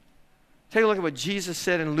kingdom. Take a look at what Jesus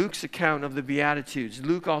said in Luke's account of the Beatitudes.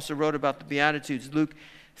 Luke also wrote about the Beatitudes. Luke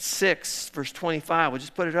 6, verse 25. We'll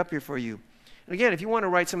just put it up here for you. And again, if you want to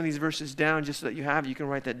write some of these verses down just so that you have it, you can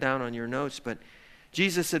write that down on your notes. But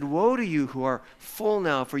Jesus said, woe to you who are full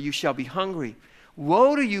now, for you shall be hungry.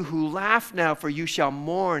 Woe to you who laugh now, for you shall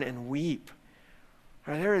mourn and weep.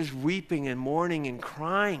 Right, there is weeping and mourning and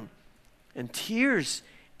crying and tears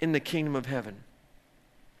in the kingdom of heaven.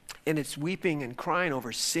 And it's weeping and crying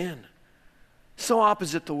over sin. So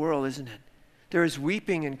opposite the world, isn't it? There is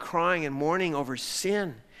weeping and crying and mourning over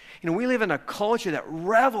sin. We live in a culture that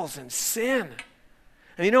revels in sin.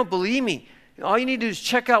 And you don't believe me, all you need to do is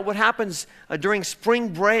check out what happens during spring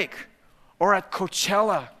break or at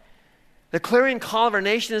Coachella. The clarion call of our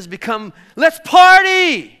nation has become, let's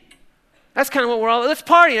party! That's kind of what we're all, let's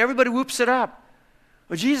party, and everybody whoops it up.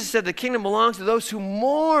 Well, Jesus said the kingdom belongs to those who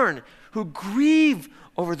mourn, who grieve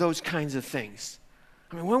over those kinds of things.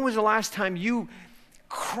 When was the last time you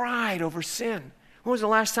cried over sin? When was the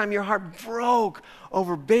last time your heart broke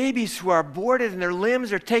over babies who are aborted and their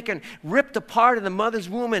limbs are taken, ripped apart in the mother's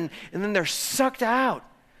womb and then they're sucked out?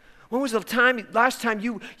 When was the last time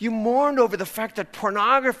you mourned over the fact that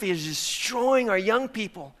pornography is destroying our young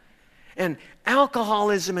people and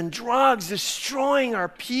alcoholism and drugs destroying our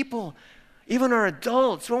people, even our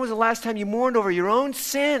adults? When was the last time you mourned over your own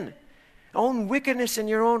sin, own wickedness in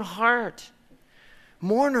your own heart?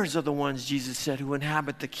 Mourners are the ones, Jesus said, who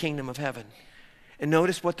inhabit the kingdom of heaven. And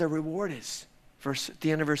notice what their reward is. At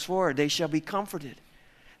the end of verse 4, they shall be comforted.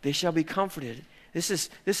 They shall be comforted. This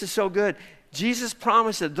is so good. Jesus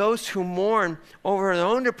promised that those who mourn over their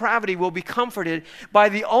own depravity will be comforted by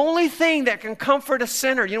the only thing that can comfort a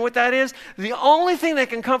sinner. You know what that is? The only thing that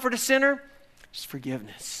can comfort a sinner is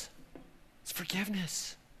forgiveness. It's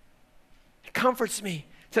forgiveness. It comforts me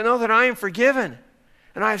to know that I am forgiven.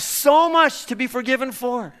 And I have so much to be forgiven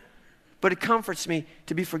for. But it comforts me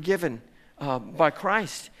to be forgiven by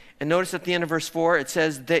Christ. And notice at the end of verse 4, it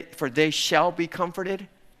says, for they shall be comforted.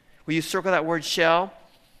 Will you circle that word shall?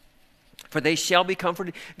 For they shall be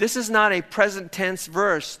comforted. This is not a present tense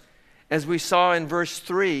verse as we saw in verse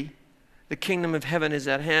 3. The kingdom of heaven is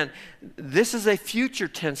at hand. This is a future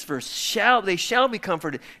tense verse. They shall be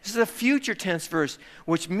comforted. This is a future tense verse,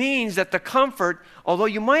 which means that the comfort, although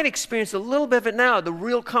you might experience a little bit of it now, the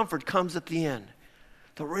real comfort comes at the end.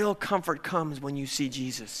 The real comfort comes when you see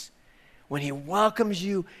Jesus. When he welcomes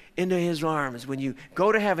you into his arms. When you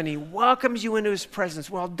go to heaven, he welcomes you into his presence.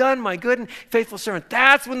 Well done, my good and faithful servant.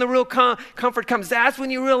 That's when the real comfort comes. That's when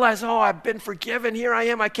you realize, oh, I've been forgiven. Here I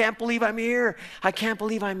am. I can't believe I'm here. I can't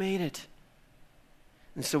believe I made it.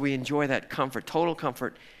 And so we enjoy that comfort, total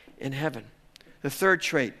comfort in heaven. The third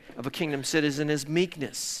trait of a kingdom citizen is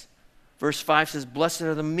meekness. Verse 5 says, blessed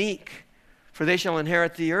are the meek, for they shall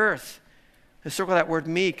inherit the earth. Circle that word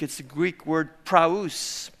meek. It's the Greek word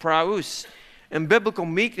praus. And biblical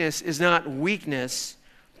meekness is not weakness.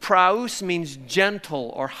 Praus means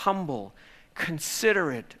gentle or humble,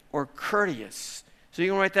 considerate or courteous. So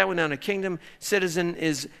you can write that one down. A kingdom citizen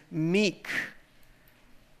is meek.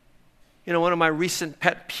 You know, one of my recent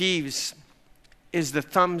pet peeves is the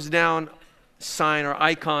thumbs down sign or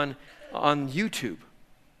icon on YouTube.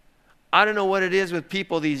 I don't know what it is with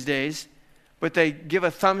people these days, but they give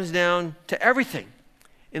a thumbs down to everything,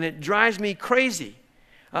 and it drives me crazy.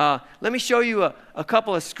 Let me show you a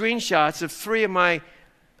couple of screenshots of three of my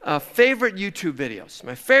favorite YouTube videos.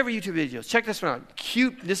 My favorite YouTube videos. Check this one out.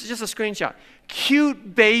 This is just a screenshot.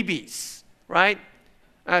 Cute babies, right?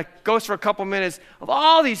 Goes for a couple minutes of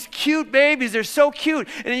all these cute babies. They're so cute.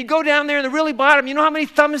 And then you go down there in the really bottom. You know how many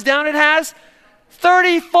thumbs down it has?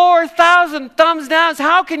 34,000 thumbs down.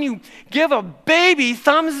 How can you give a baby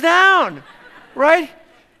thumbs down? Right?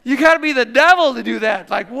 You got to be the devil to do that.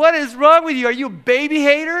 Like, what is wrong with you? Are you a baby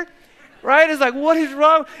hater? Right? It's like, what is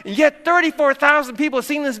wrong? And yet 34,000 people have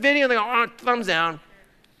seen this video and they go, oh, thumbs down.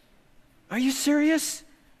 Are you serious?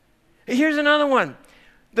 Here's another one.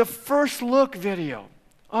 The first look video.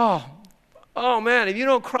 Oh man, if you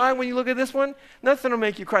don't cry when you look at this one, nothing will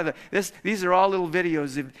make you cry. These are all little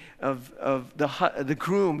videos of the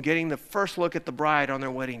groom getting the first look at the bride on their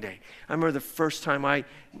wedding day. I remember the first time I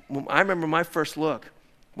remember my first look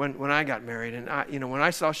when I got married, and when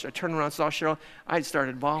I turned around and saw Cheryl, I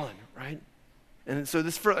started bawling, right? And so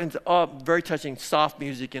it's all very touching, soft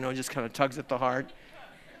music, just kind of tugs at the heart.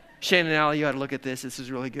 Shane and Allie, you ought to look at this. This is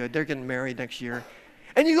really good. They're getting married next year.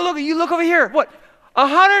 And you look over here. What?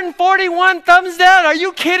 141 thumbs down. Are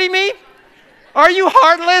you kidding me? Are you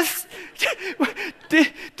heartless?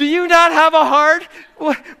 Do you not have a heart?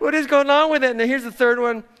 What is going on with it? And here's the third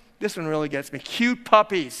one. This one really gets me. Cute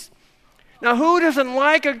puppies. Now, who doesn't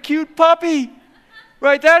like a cute puppy?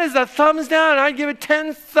 Right? That is a thumbs down. I'd give it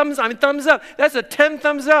 10 thumbs up. That's a 10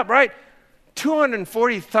 thumbs up, right?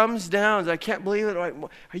 240 thumbs downs. I can't believe it. Are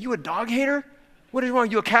you a dog hater? What is wrong?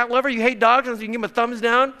 Are you a cat lover? You hate dogs, so you can give them a thumbs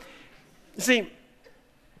down? See,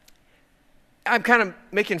 I'm kind of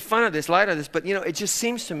making fun of this, light of this, but it just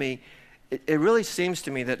seems to me, it really seems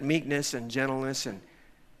to me that meekness and gentleness and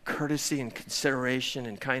courtesy and consideration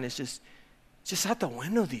and kindness just out the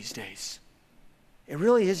window these days. It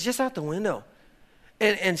really is just out the window.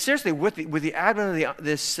 And seriously, with the advent of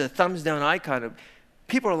this thumbs down icon,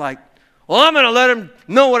 people are like, well, I'm going to let them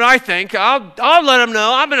know what I think. I'll let them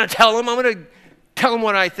know. I'm going to tell them. I'm going to tell them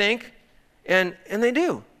what I think. And they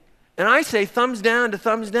do. And I say thumbs down to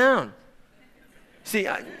thumbs down. See,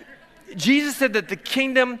 Jesus said that the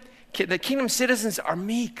kingdom citizens are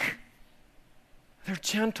meek. They're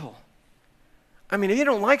gentle. I mean, if you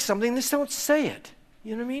don't like something, just don't say it.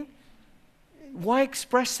 You know what I mean? Why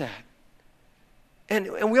express that?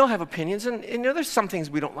 And we all have opinions, and there's some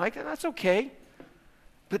things we don't like, and that's okay.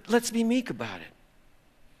 But let's be meek about it.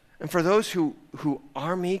 And for those who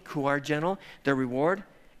are meek, who are gentle, their reward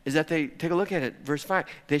is that they, take a look at it, verse 5,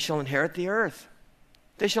 they shall inherit the earth.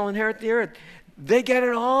 They shall inherit the earth. They get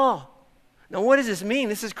it all. Now, what does this mean?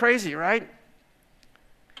 This is crazy, right?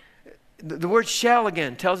 The word shall,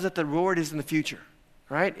 again, tells us that the reward is in the future,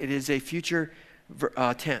 right? It is a future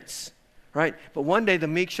tense, right? But one day the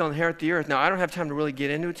meek shall inherit the earth. Now, I don't have time to really get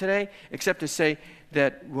into it today, except to say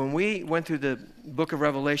that when we went through the book of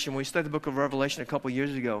Revelation, when we studied the book of Revelation a couple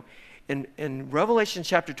years ago, in Revelation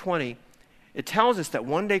chapter 20, it tells us that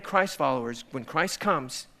one day Christ followers, when Christ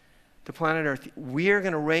comes to planet Earth, we are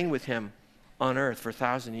going to reign with him on earth for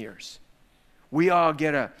 1,000 years. We all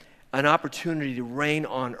get an opportunity to reign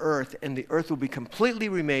on earth, and the earth will be completely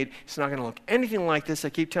remade. It's not going to look anything like this.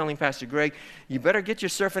 I keep telling Pastor Greg, you better get your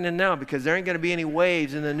surfing in now because there ain't going to be any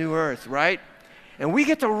waves in the new earth, right? And we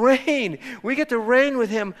get to reign. We get to reign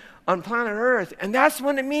with him on planet earth, and that's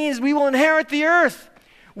what it means. We will inherit the earth.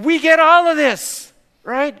 We get all of this,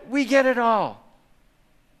 right? We get it all.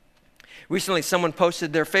 Recently, someone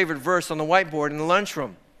posted their favorite verse on the whiteboard in the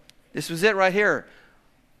lunchroom. This was it right here.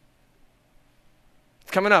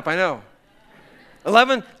 It's coming up, I know.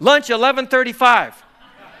 Lunch 11:35,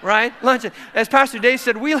 right? Lunch. As Pastor Dave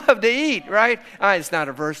said, we love to eat, right? It's not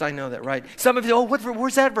a verse, I know that, right? Some of you,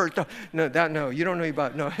 where's that verse? No, you don't know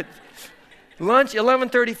about, no. Lunch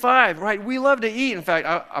 11:35, right? We love to eat. In fact,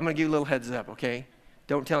 I'm going to give you a little heads up, okay?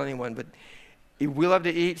 Don't tell anyone, but we love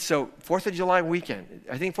to eat. So 4th of July weekend,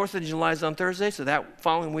 I think 4th of July is on Thursday, so that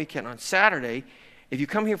following weekend on Saturday, if you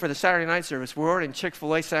come here for the Saturday night service, we're ordering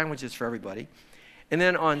Chick-fil-A sandwiches for everybody. And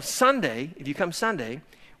then on Sunday, if you come Sunday,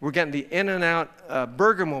 we're getting the In-N-Out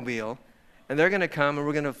Burger Mobile, and they're going to come, and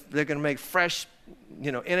they're going to make fresh,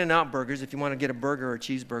 In-N-Out burgers if you want to get a burger or a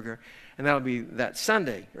cheeseburger, and that'll be that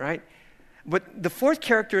Sunday, right? But the fourth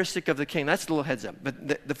characteristic of the king, that's a little heads up, but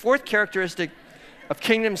the fourth characteristic of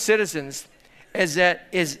kingdom citizens has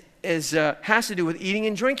to do with eating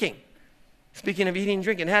and drinking. Speaking of eating and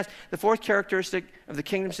drinking, the fourth characteristic of the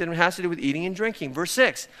kingdom citizen has to do with eating and drinking. Verse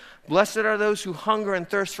 6, blessed are those who hunger and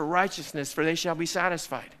thirst for righteousness, for they shall be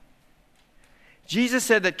satisfied. Jesus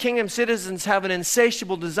said that kingdom citizens have an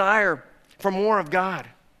insatiable desire for more of God.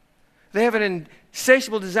 They have an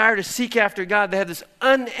insatiable desire to seek after God. They have this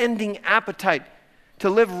unending appetite to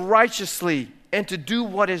live righteously and to do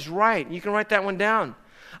what is right. You can write that one down.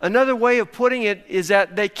 Another way of putting it is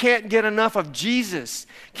that they can't get enough of Jesus.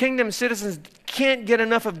 Kingdom citizens can't get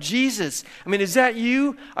enough of Jesus. I mean, is that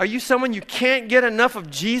you? Are you someone you can't get enough of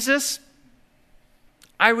Jesus?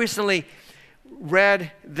 I recently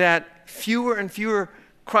read that fewer and fewer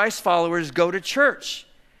Christ followers go to church.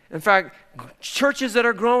 In fact, churches that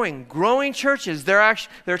are growing churches, their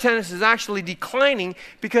attendance is actually declining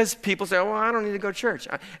because people say, well, I don't need to go to church.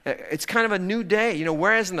 It's kind of a new day.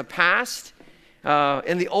 Whereas in the past,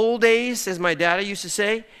 in the old days, as my daddy used to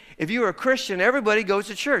say, if you were a Christian, everybody goes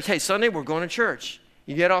to church. Hey, Sunday, we're going to church.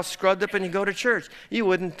 You get all scrubbed up and you go to church. You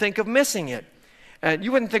wouldn't think of missing it. And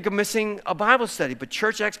you wouldn't think of missing a Bible study. But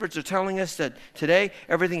church experts are telling us that today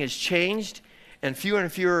everything has changed and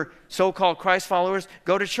fewer so-called Christ followers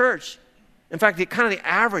go to church. In fact, the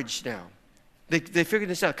average now, they figured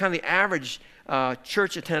this out, kind of the average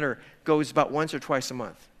church attender goes about once or twice a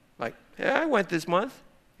month. Like, yeah, I went this month.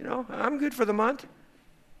 I'm good for the month.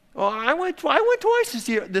 Well, I went twice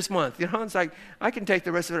this month. It's like, I can take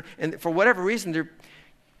the rest of it. And for whatever reason, they're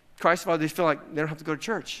Christ followers, they feel like they don't have to go to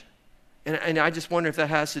church. And I just wonder if that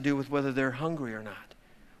has to do with whether they're hungry or not.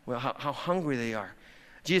 Well, how hungry they are.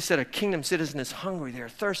 Jesus said a kingdom citizen is hungry. They're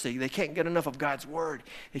thirsty. They can't get enough of God's word.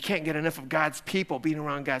 They can't get enough of God's people, being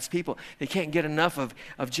around God's people. They can't get enough of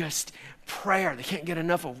just prayer. They can't get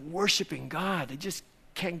enough of worshiping God. They just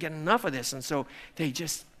can't get enough of this. And so they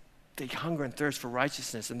hunger and thirst for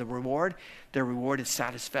righteousness. And their reward is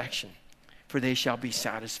satisfaction. For they shall be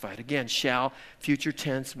satisfied. Again, shall, future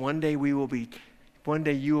tense. One day you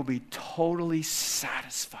will be totally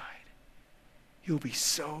satisfied. You'll be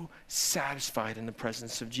so satisfied in the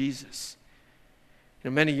presence of Jesus.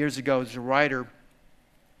 Many years ago, there was a writer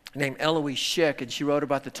named Eloise Schick, and she wrote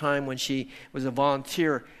about the time when she was a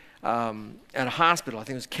volunteer at a hospital. I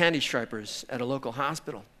think it was Candy Stripers at a local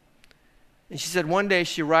hospital. And she said one day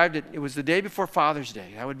she arrived it was the day before Father's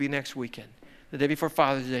Day. That would be next weekend. The day before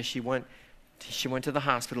Father's Day, she went to the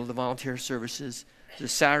hospital, the volunteer services. It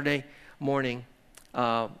was a Saturday morning.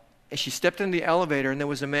 And she stepped in the elevator, and there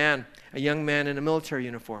was a young man in a military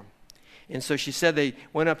uniform. And so she said they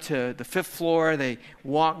went up to the 5th floor. They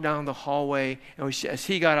walked down the hallway. And as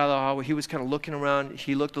he got out of the hallway, he was kind of looking around.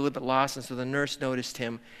 He looked a little bit lost, and so the nurse noticed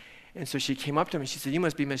him. And so she came up to him, and she said, "You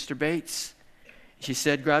must be Mr. Bates." She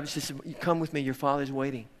said, "Come with me. Your father's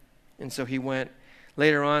waiting." And so he went.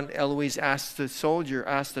 Later on, Eloise asked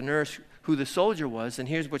the nurse who the soldier was, and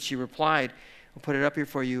here's what she replied. I'll put it up here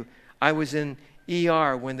for you. "I was in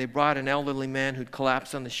ER when they brought an elderly man who'd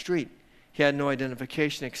collapsed on the street. He had no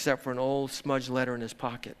identification except for an old smudged letter in his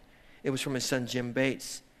pocket. It was from his son, Jim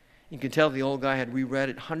Bates. You can tell the old guy had reread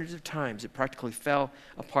it hundreds of times. It practically fell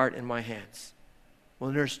apart in my hands."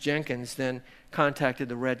 Well, Nurse Jenkins then contacted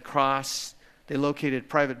the Red Cross. They located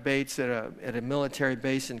Private Bates at a military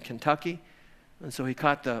base in Kentucky. And so he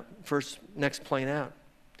caught the next plane out.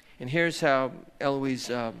 And here's how Eloise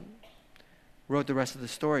wrote the rest of the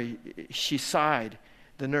story. She sighed,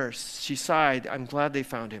 the nurse. She sighed, "I'm glad they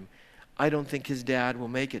found him. I don't think his dad will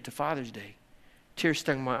make it to Father's Day." Tears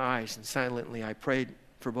stung my eyes, and silently I prayed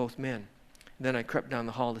for both men. Then I crept down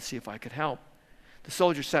the hall to see if I could help. The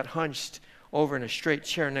soldier sat hunched over in a straight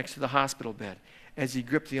chair next to the hospital bed. As he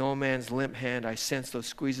gripped the old man's limp hand, I sensed those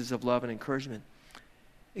squeezes of love and encouragement.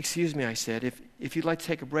 "Excuse me," I said, if you'd like to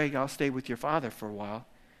take a break, I'll stay with your father for a while."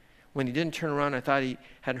 When he didn't turn around, I thought he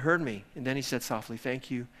hadn't heard me. And then he said softly, "Thank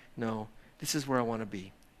you. No, this is where I want to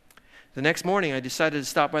be." The next morning, I decided to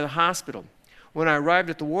stop by the hospital. When I arrived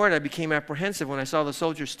at the ward, I became apprehensive when I saw the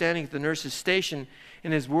soldier standing at the nurse's station,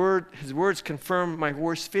 and his words confirmed my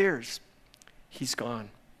worst fears. He's gone.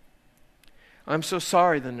 I'm so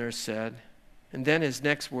sorry, the nurse said. And then his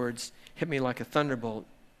next words hit me like a thunderbolt.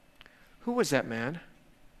 Who was that man?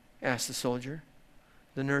 Asked the soldier.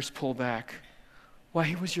 The nurse pulled back. Why,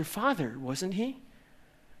 he was your father, wasn't he?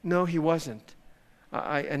 No, he wasn't.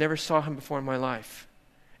 I never saw him before in my life.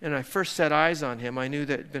 And when I first set eyes on him, I knew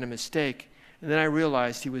that it had been a mistake. And then I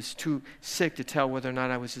realized he was too sick to tell whether or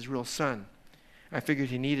not I was his real son. I figured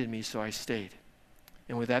he needed me, so I stayed.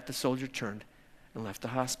 And with that, the soldier turned and left the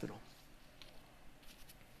hospital.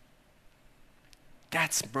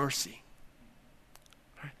 That's mercy.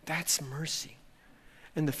 Right? That's mercy.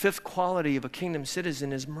 And the fifth quality of a kingdom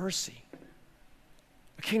citizen is mercy.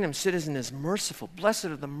 A kingdom citizen is merciful. Blessed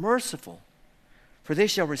are the merciful, for they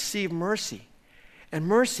shall receive mercy. And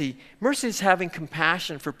mercy is having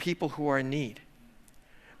compassion for people who are in need.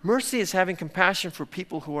 Mercy is having compassion for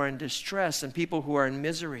people who are in distress and people who are in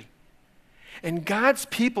misery. And God's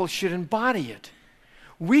people should embody it.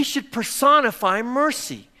 We should personify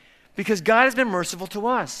mercy because God has been merciful to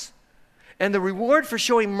us. And the reward for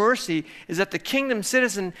showing mercy is that the kingdom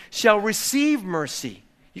citizen shall receive mercy.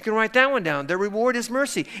 You can write that one down. The reward is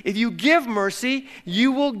mercy. If you give mercy,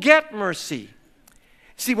 you will get mercy.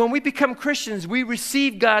 See, when we become Christians, we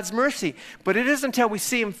receive God's mercy. But it isn't until we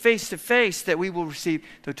see Him face to face that we will receive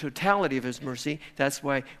the totality of His mercy. That's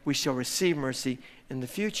why we shall receive mercy in the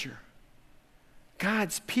future.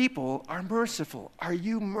 God's people are merciful. Are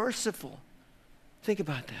you merciful? Think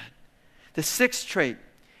about that. The sixth trait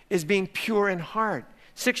is being pure in heart.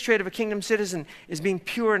 Sixth trait of a kingdom citizen is being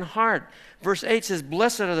pure in heart. Verse 8 says,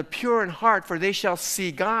 blessed are the pure in heart, for they shall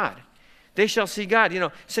see God. They shall see God. You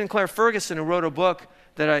know, Sinclair Ferguson, who wrote a book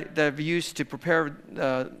that I've used to prepare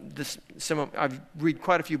I've read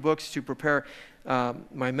quite a few books to prepare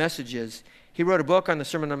my messages. He wrote a book on the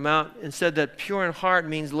Sermon on the Mount and said that pure in heart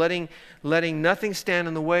means letting nothing stand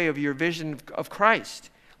in the way of your vision of Christ.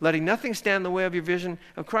 Letting nothing stand in the way of your vision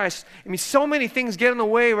of Christ. I mean, so many things get in the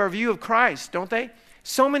way of our view of Christ, don't they?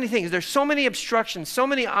 So many things. There's so many obstructions, so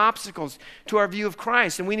many obstacles to our view of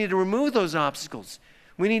Christ, and we need to remove those obstacles.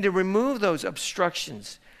 We need to remove those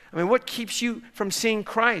obstructions. I mean, what keeps you from seeing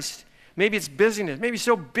Christ? Maybe it's busyness. Maybe you're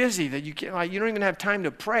so busy that you don't even have time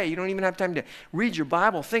to pray. You don't even have time to read your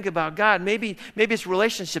Bible, think about God. Maybe it's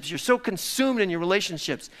relationships. You're so consumed in your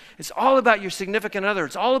relationships. It's all about your significant other.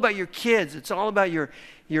 It's all about your kids. It's all about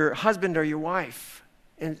your husband or your wife.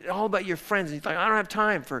 And it's all about your friends. And you think, I don't have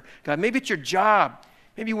time for God. Maybe it's your job.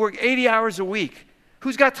 Maybe you work 80 hours a week.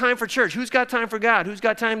 Who's got time for church? Who's got time for God? Who's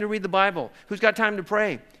got time to read the Bible? Who's got time to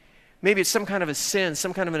pray? Maybe it's some kind of a sin,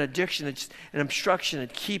 some kind of an addiction, it's an obstruction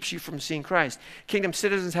that keeps you from seeing Christ. Kingdom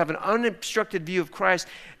citizens have an unobstructed view of Christ,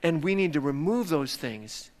 and we need to remove those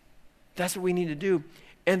things. That's what we need to do.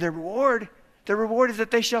 And the reward is that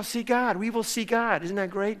they shall see God. We will see God. Isn't that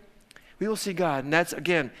great? We will see God. And that's,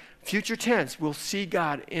 again, future tense. We'll see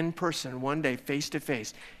God in person one day, face to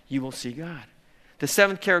face. You will see God. The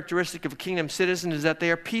seventh characteristic of a kingdom citizen is that they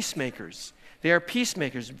are peacemakers. They are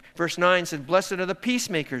peacemakers. Verse 9 says, blessed are the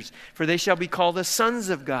peacemakers, for they shall be called the sons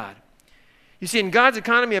of God. You see, in God's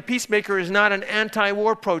economy, a peacemaker is not an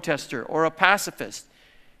anti-war protester or a pacifist.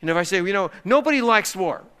 You know, if I say, nobody likes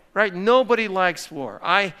war, right? Nobody likes war.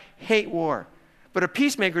 I hate war. But a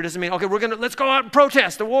peacemaker doesn't mean, okay, let's go out and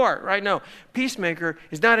protest the war, right? No. Peacemaker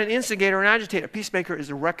is not an instigator or an agitator. A peacemaker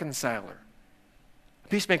is a reconciler.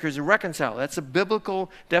 Peacemaker is a reconciler. That's a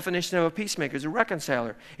biblical definition of a peacemaker, is a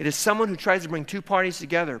reconciler. It is someone who tries to bring two parties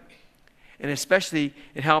together. And especially,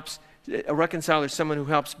 a reconciler is someone who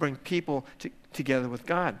helps bring people together with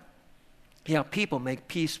God. He helps people make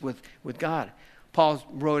peace with God. Paul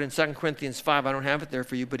wrote in 2 Corinthians 5, I don't have it there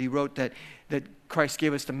for you, but he wrote that Christ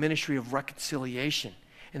gave us the ministry of reconciliation.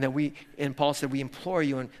 And Paul said, we implore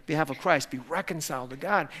you on behalf of Christ, be reconciled to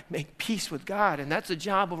God, make peace with God. And that's the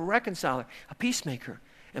job of a reconciler, a peacemaker.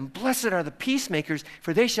 And blessed are the peacemakers,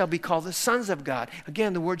 for they shall be called the sons of God.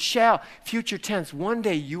 Again, the word shall, future tense. One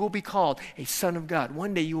day you will be called a son of God.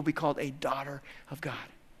 One day you will be called a daughter of God.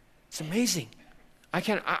 It's amazing.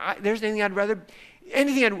 There's anything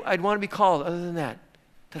I'd want to be called other than that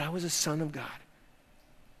I was a son of God,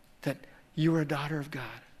 that you were a daughter of God.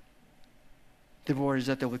 The reward is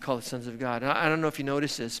that they'll be called the sons of God. And I don't know if you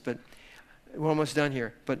notice this, but we're almost done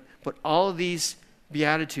here. But all of these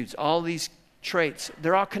beatitudes, all these traits,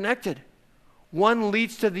 they're all connected. One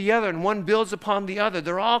leads to the other, and one builds upon the other.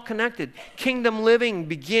 They're all connected. Kingdom living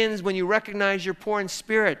begins when you recognize you're poor in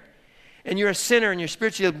spirit. and you're a sinner and you're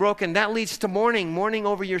spiritually broken, that leads to mourning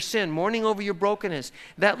over your sin, mourning over your brokenness.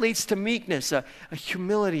 That leads to meekness, a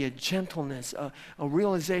humility, a gentleness, a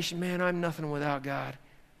realization, man, I'm nothing without God.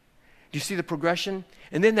 Do you see the progression?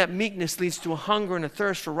 And then that meekness leads to a hunger and a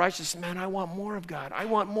thirst for righteousness. Man, I want more of God. I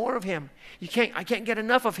want more of Him. I can't get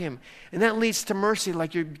enough of Him. And that leads to mercy,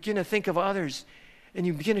 like you begin to think of others, and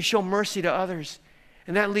you begin to show mercy to others.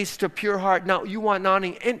 And that leads to a pure heart. Now, you want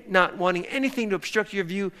not wanting anything to obstruct your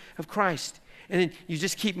view of Christ. And then you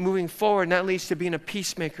just keep moving forward, and that leads to being a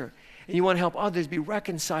peacemaker. And you want to help others be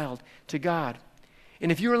reconciled to God.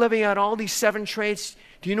 And if you're living out all these 7 traits,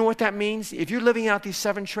 do you know what that means? If you're living out these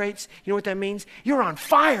 7 traits, you know what that means? You're on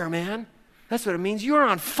fire, man. That's what it means. You're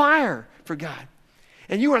on fire for God.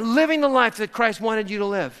 And you are living the life that Christ wanted you to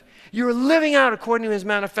live. You're living out according to His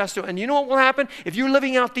manifesto. And you know what will happen? If you're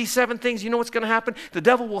living out these 7 things, you know what's going to happen? The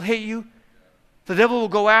devil will hate you. The devil will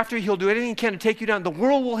go after you. He'll do anything he can to take you down. The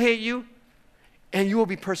world will hate you, and you will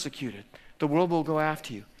be persecuted. The world will go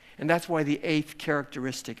after you. And that's why the 8th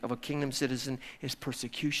characteristic of a kingdom citizen is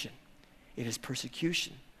persecution. It is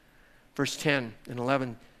persecution. Verse 10 and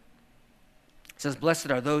 11 says,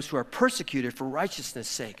 "Blessed are those who are persecuted for righteousness'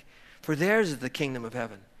 sake, for theirs is the kingdom of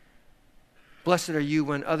heaven. Blessed are you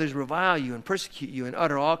when others revile you and persecute you and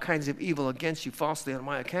utter all kinds of evil against you falsely on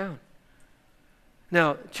my account."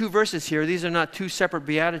 Now, 2 verses here. These are not 2 separate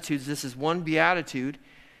beatitudes. This is one beatitude.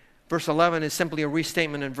 Verse 11 is simply a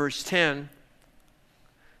restatement in verse 10.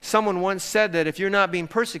 Someone once said that if you're not being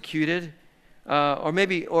persecuted,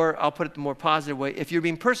 or I'll put it the more positive way, if you're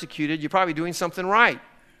being persecuted, you're probably doing something right.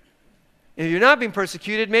 If you're not being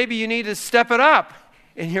persecuted, maybe you need to step it up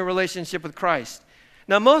in your relationship with Christ.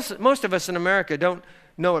 Now, most of us in America don't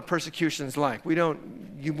know what persecution is like. We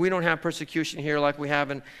don't have persecution here like we have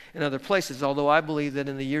in other places, although I believe that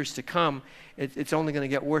in the years to come, it's only going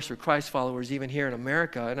to get worse for Christ followers even here in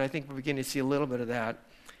America, and I think we're beginning to see a little bit of that.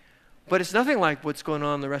 But it's nothing like what's going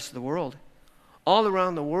on in the rest of the world. All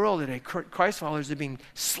around the world today, Christ followers are being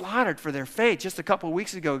slaughtered for their faith. Just a couple of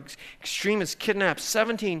weeks ago, extremists kidnapped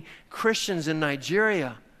 17 Christians in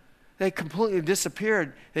Nigeria. They completely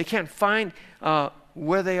disappeared. They can't find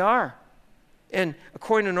where they are. And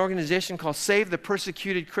according to an organization called Save the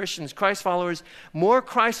Persecuted Christians, more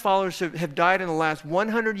Christ followers have died in the last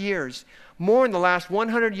 100 years, more in the last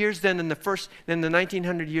 100 years than the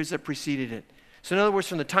 1900 years that preceded it. So in other words,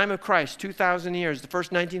 from the time of Christ, 2,000 years, the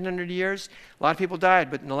first 1900 years, a lot of people died,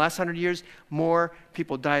 but in the last 100 years, more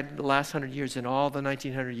people died in the last 100 years than all the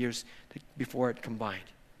 1900 years before it combined.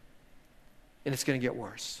 And it's going to get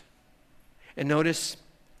worse. And notice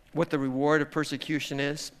what the reward of persecution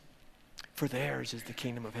is. For theirs is the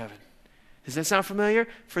kingdom of heaven. Does that sound familiar?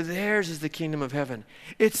 For theirs is the kingdom of heaven.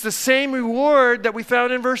 It's the same reward that we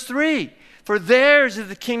found in verse 3. For theirs is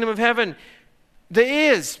the kingdom of heaven. The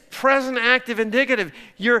is, present, active, indicative.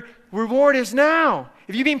 Your reward is now.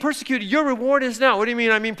 If you're being persecuted, your reward is now. What do you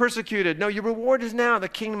mean I'm being persecuted? No, your reward is now. The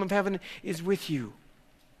kingdom of heaven is with you.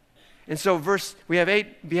 And so we have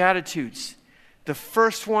 8 beatitudes. The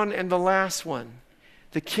first one and the last one.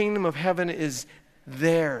 The kingdom of heaven is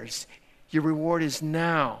theirs. Your reward is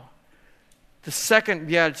now. The second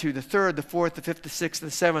beatitude, the third, the fourth, the fifth, the sixth,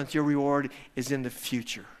 the seventh, your reward is in the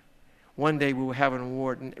future. One day we will have a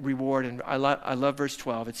reward. And I love verse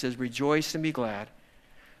 12. It says, "Rejoice and be glad,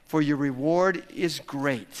 for your reward is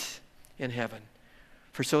great in heaven.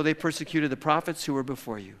 For so they persecuted the prophets who were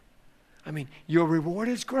before you." I mean, your reward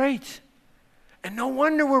is great. And no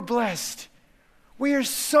wonder we're blessed. We are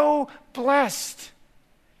so blessed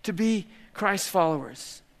to be Christ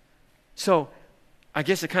followers. So I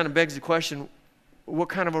guess it kind of begs the question, what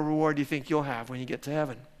kind of a reward do you think you'll have when you get to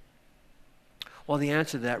heaven? Well, the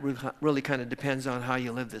answer to that really kind of depends on how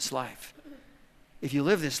you live this life. If you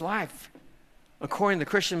live this life according to the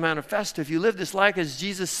Christian Manifesto, if you live this life as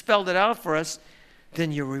Jesus spelled it out for us,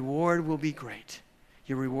 then your reward will be great.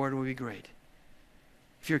 Your reward will be great.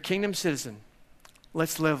 If you're a kingdom citizen,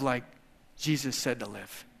 let's live like Jesus said to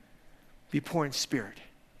live. Be poor in spirit.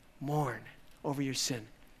 Mourn over your sin.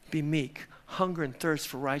 Be meek. Hunger and thirst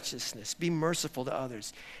for righteousness. Be merciful to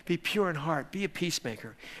others. Be pure in heart. Be a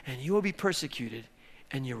peacemaker. And you will be persecuted,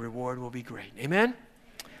 and your reward will be great. Amen?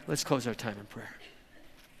 Let's close our time in prayer.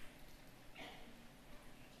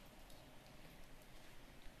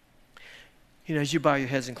 You know, as you bow your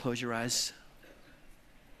heads and close your eyes,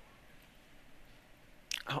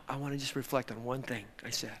 I want to just reflect on one thing I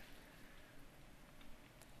said.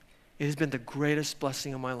 It has been the greatest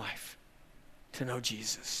blessing of my life to know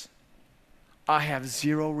Jesus. I have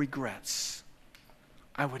zero regrets.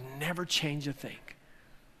 I would never change a thing.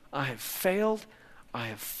 I have failed. I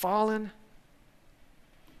have fallen.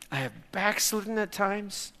 I have backslidden at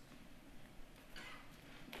times.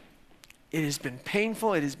 It has been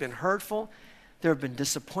painful. It has been hurtful. There have been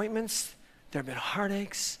disappointments. There have been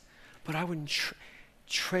heartaches. But I wouldn't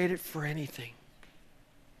trade it for anything.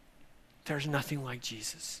 There's nothing like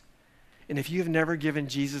Jesus. And if you've never given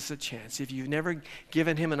Jesus a chance, if you've never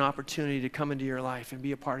given him an opportunity to come into your life and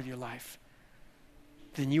be a part of your life,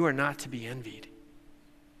 then you are not to be envied.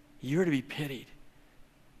 You're to be pitied.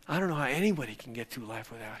 I don't know how anybody can get through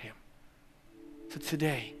life without him. So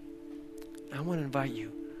today, I want to invite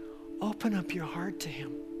you, open up your heart to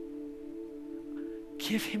him.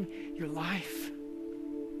 Give him your life.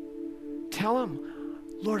 Tell him,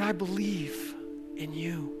 Lord, I believe in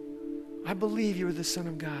you. I believe you are the Son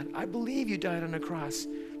of God. I believe you died on the cross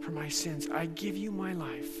for my sins. I give you my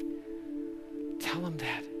life. Tell him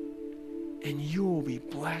that, and you will be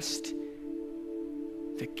blessed.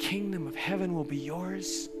 The kingdom of heaven will be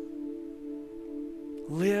yours.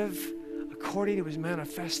 Live according to his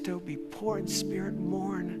manifesto. Be poor in spirit,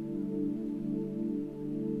 mourn.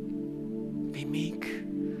 Be meek,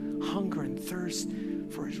 hunger and thirst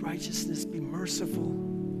for his righteousness. Be merciful.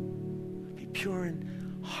 Be pure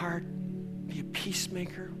in heart. Be a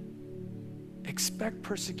peacemaker. Expect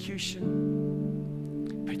persecution,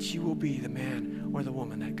 but you will be the man or the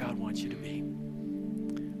woman that God wants you to be.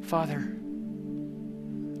 Father,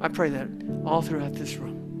 I pray that all throughout this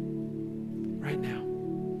room, right now,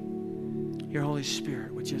 your Holy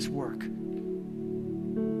Spirit would just work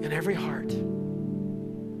in every heart.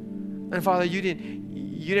 And Father, you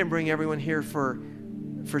didn't bring everyone here for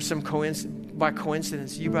some by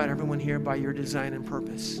coincidence. You brought everyone here by your design and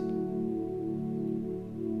purpose.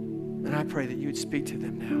 And I pray that you would speak to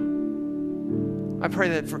them now. I pray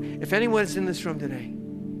that if anyone's in this room today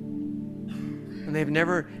and they've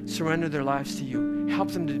never surrendered their lives to you, help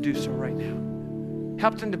them to do so right now.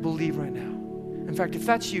 Help them to believe right now. In fact, if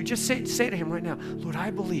that's you, just say to him right now, Lord,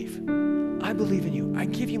 I believe. I believe in you. I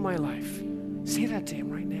give you my life. Say that to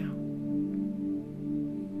him right now.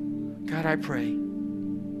 God, I pray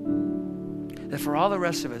that for all the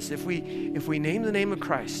rest of us, if we name the name of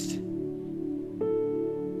Christ,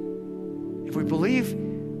 if we believe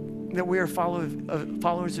that we are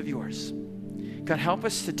followers of yours, God, help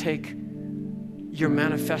us to take your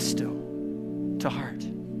manifesto to heart,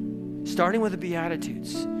 starting with the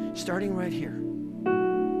Beatitudes, starting right here.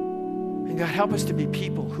 And God, help us to be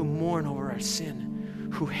people who mourn over our sin,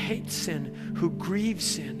 who hate sin, who grieve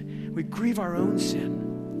sin. We grieve our own sin.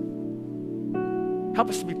 Help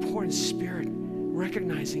us to be poor in spirit,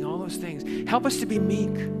 recognizing all those things. Help us to be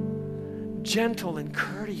meek, gentle and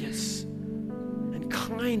courteous, and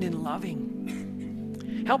kind and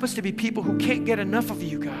loving. Help us to be people who can't get enough of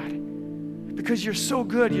you, God, because you're so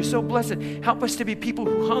good, you're so blessed. Help us to be people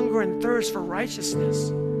who hunger and thirst for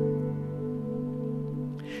righteousness.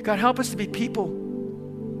 God, help us to be people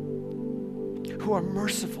who are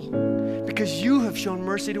merciful because you have shown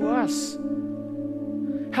mercy to us.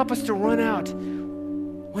 Help us to run out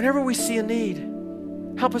whenever we see a need.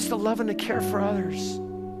 Help us to love and to care for others.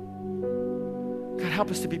 God, help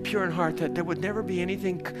us to be pure in heart, that there would never be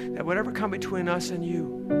anything that would ever come between us and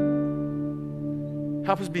you.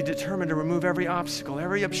 Help us be determined to remove every obstacle,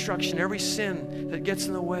 every obstruction, every sin that gets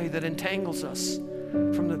in the way, that entangles us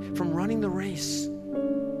from running the race.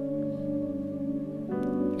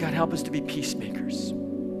 God, help us to be peacemakers,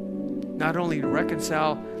 not only to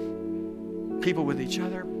reconcile people with each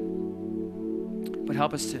other, but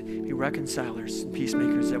help us to be reconcilers and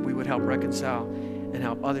peacemakers, that we would help reconcile and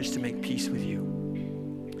help others to make peace with you.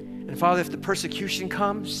 And Father, if the persecution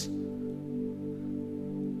comes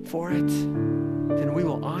for it, then we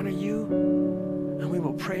will honor you and we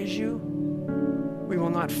will praise you. We will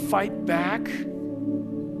not fight back. We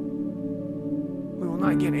will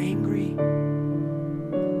not get angry,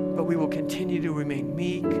 but we will continue to remain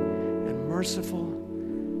meek and merciful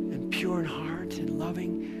and pure in heart and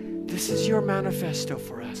loving. This is your manifesto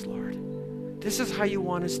for us, Lord. This is how you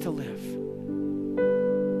want us to live.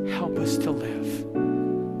 Help us to live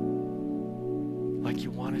like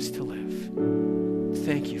you want us to live.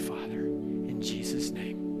 Thank you, Father.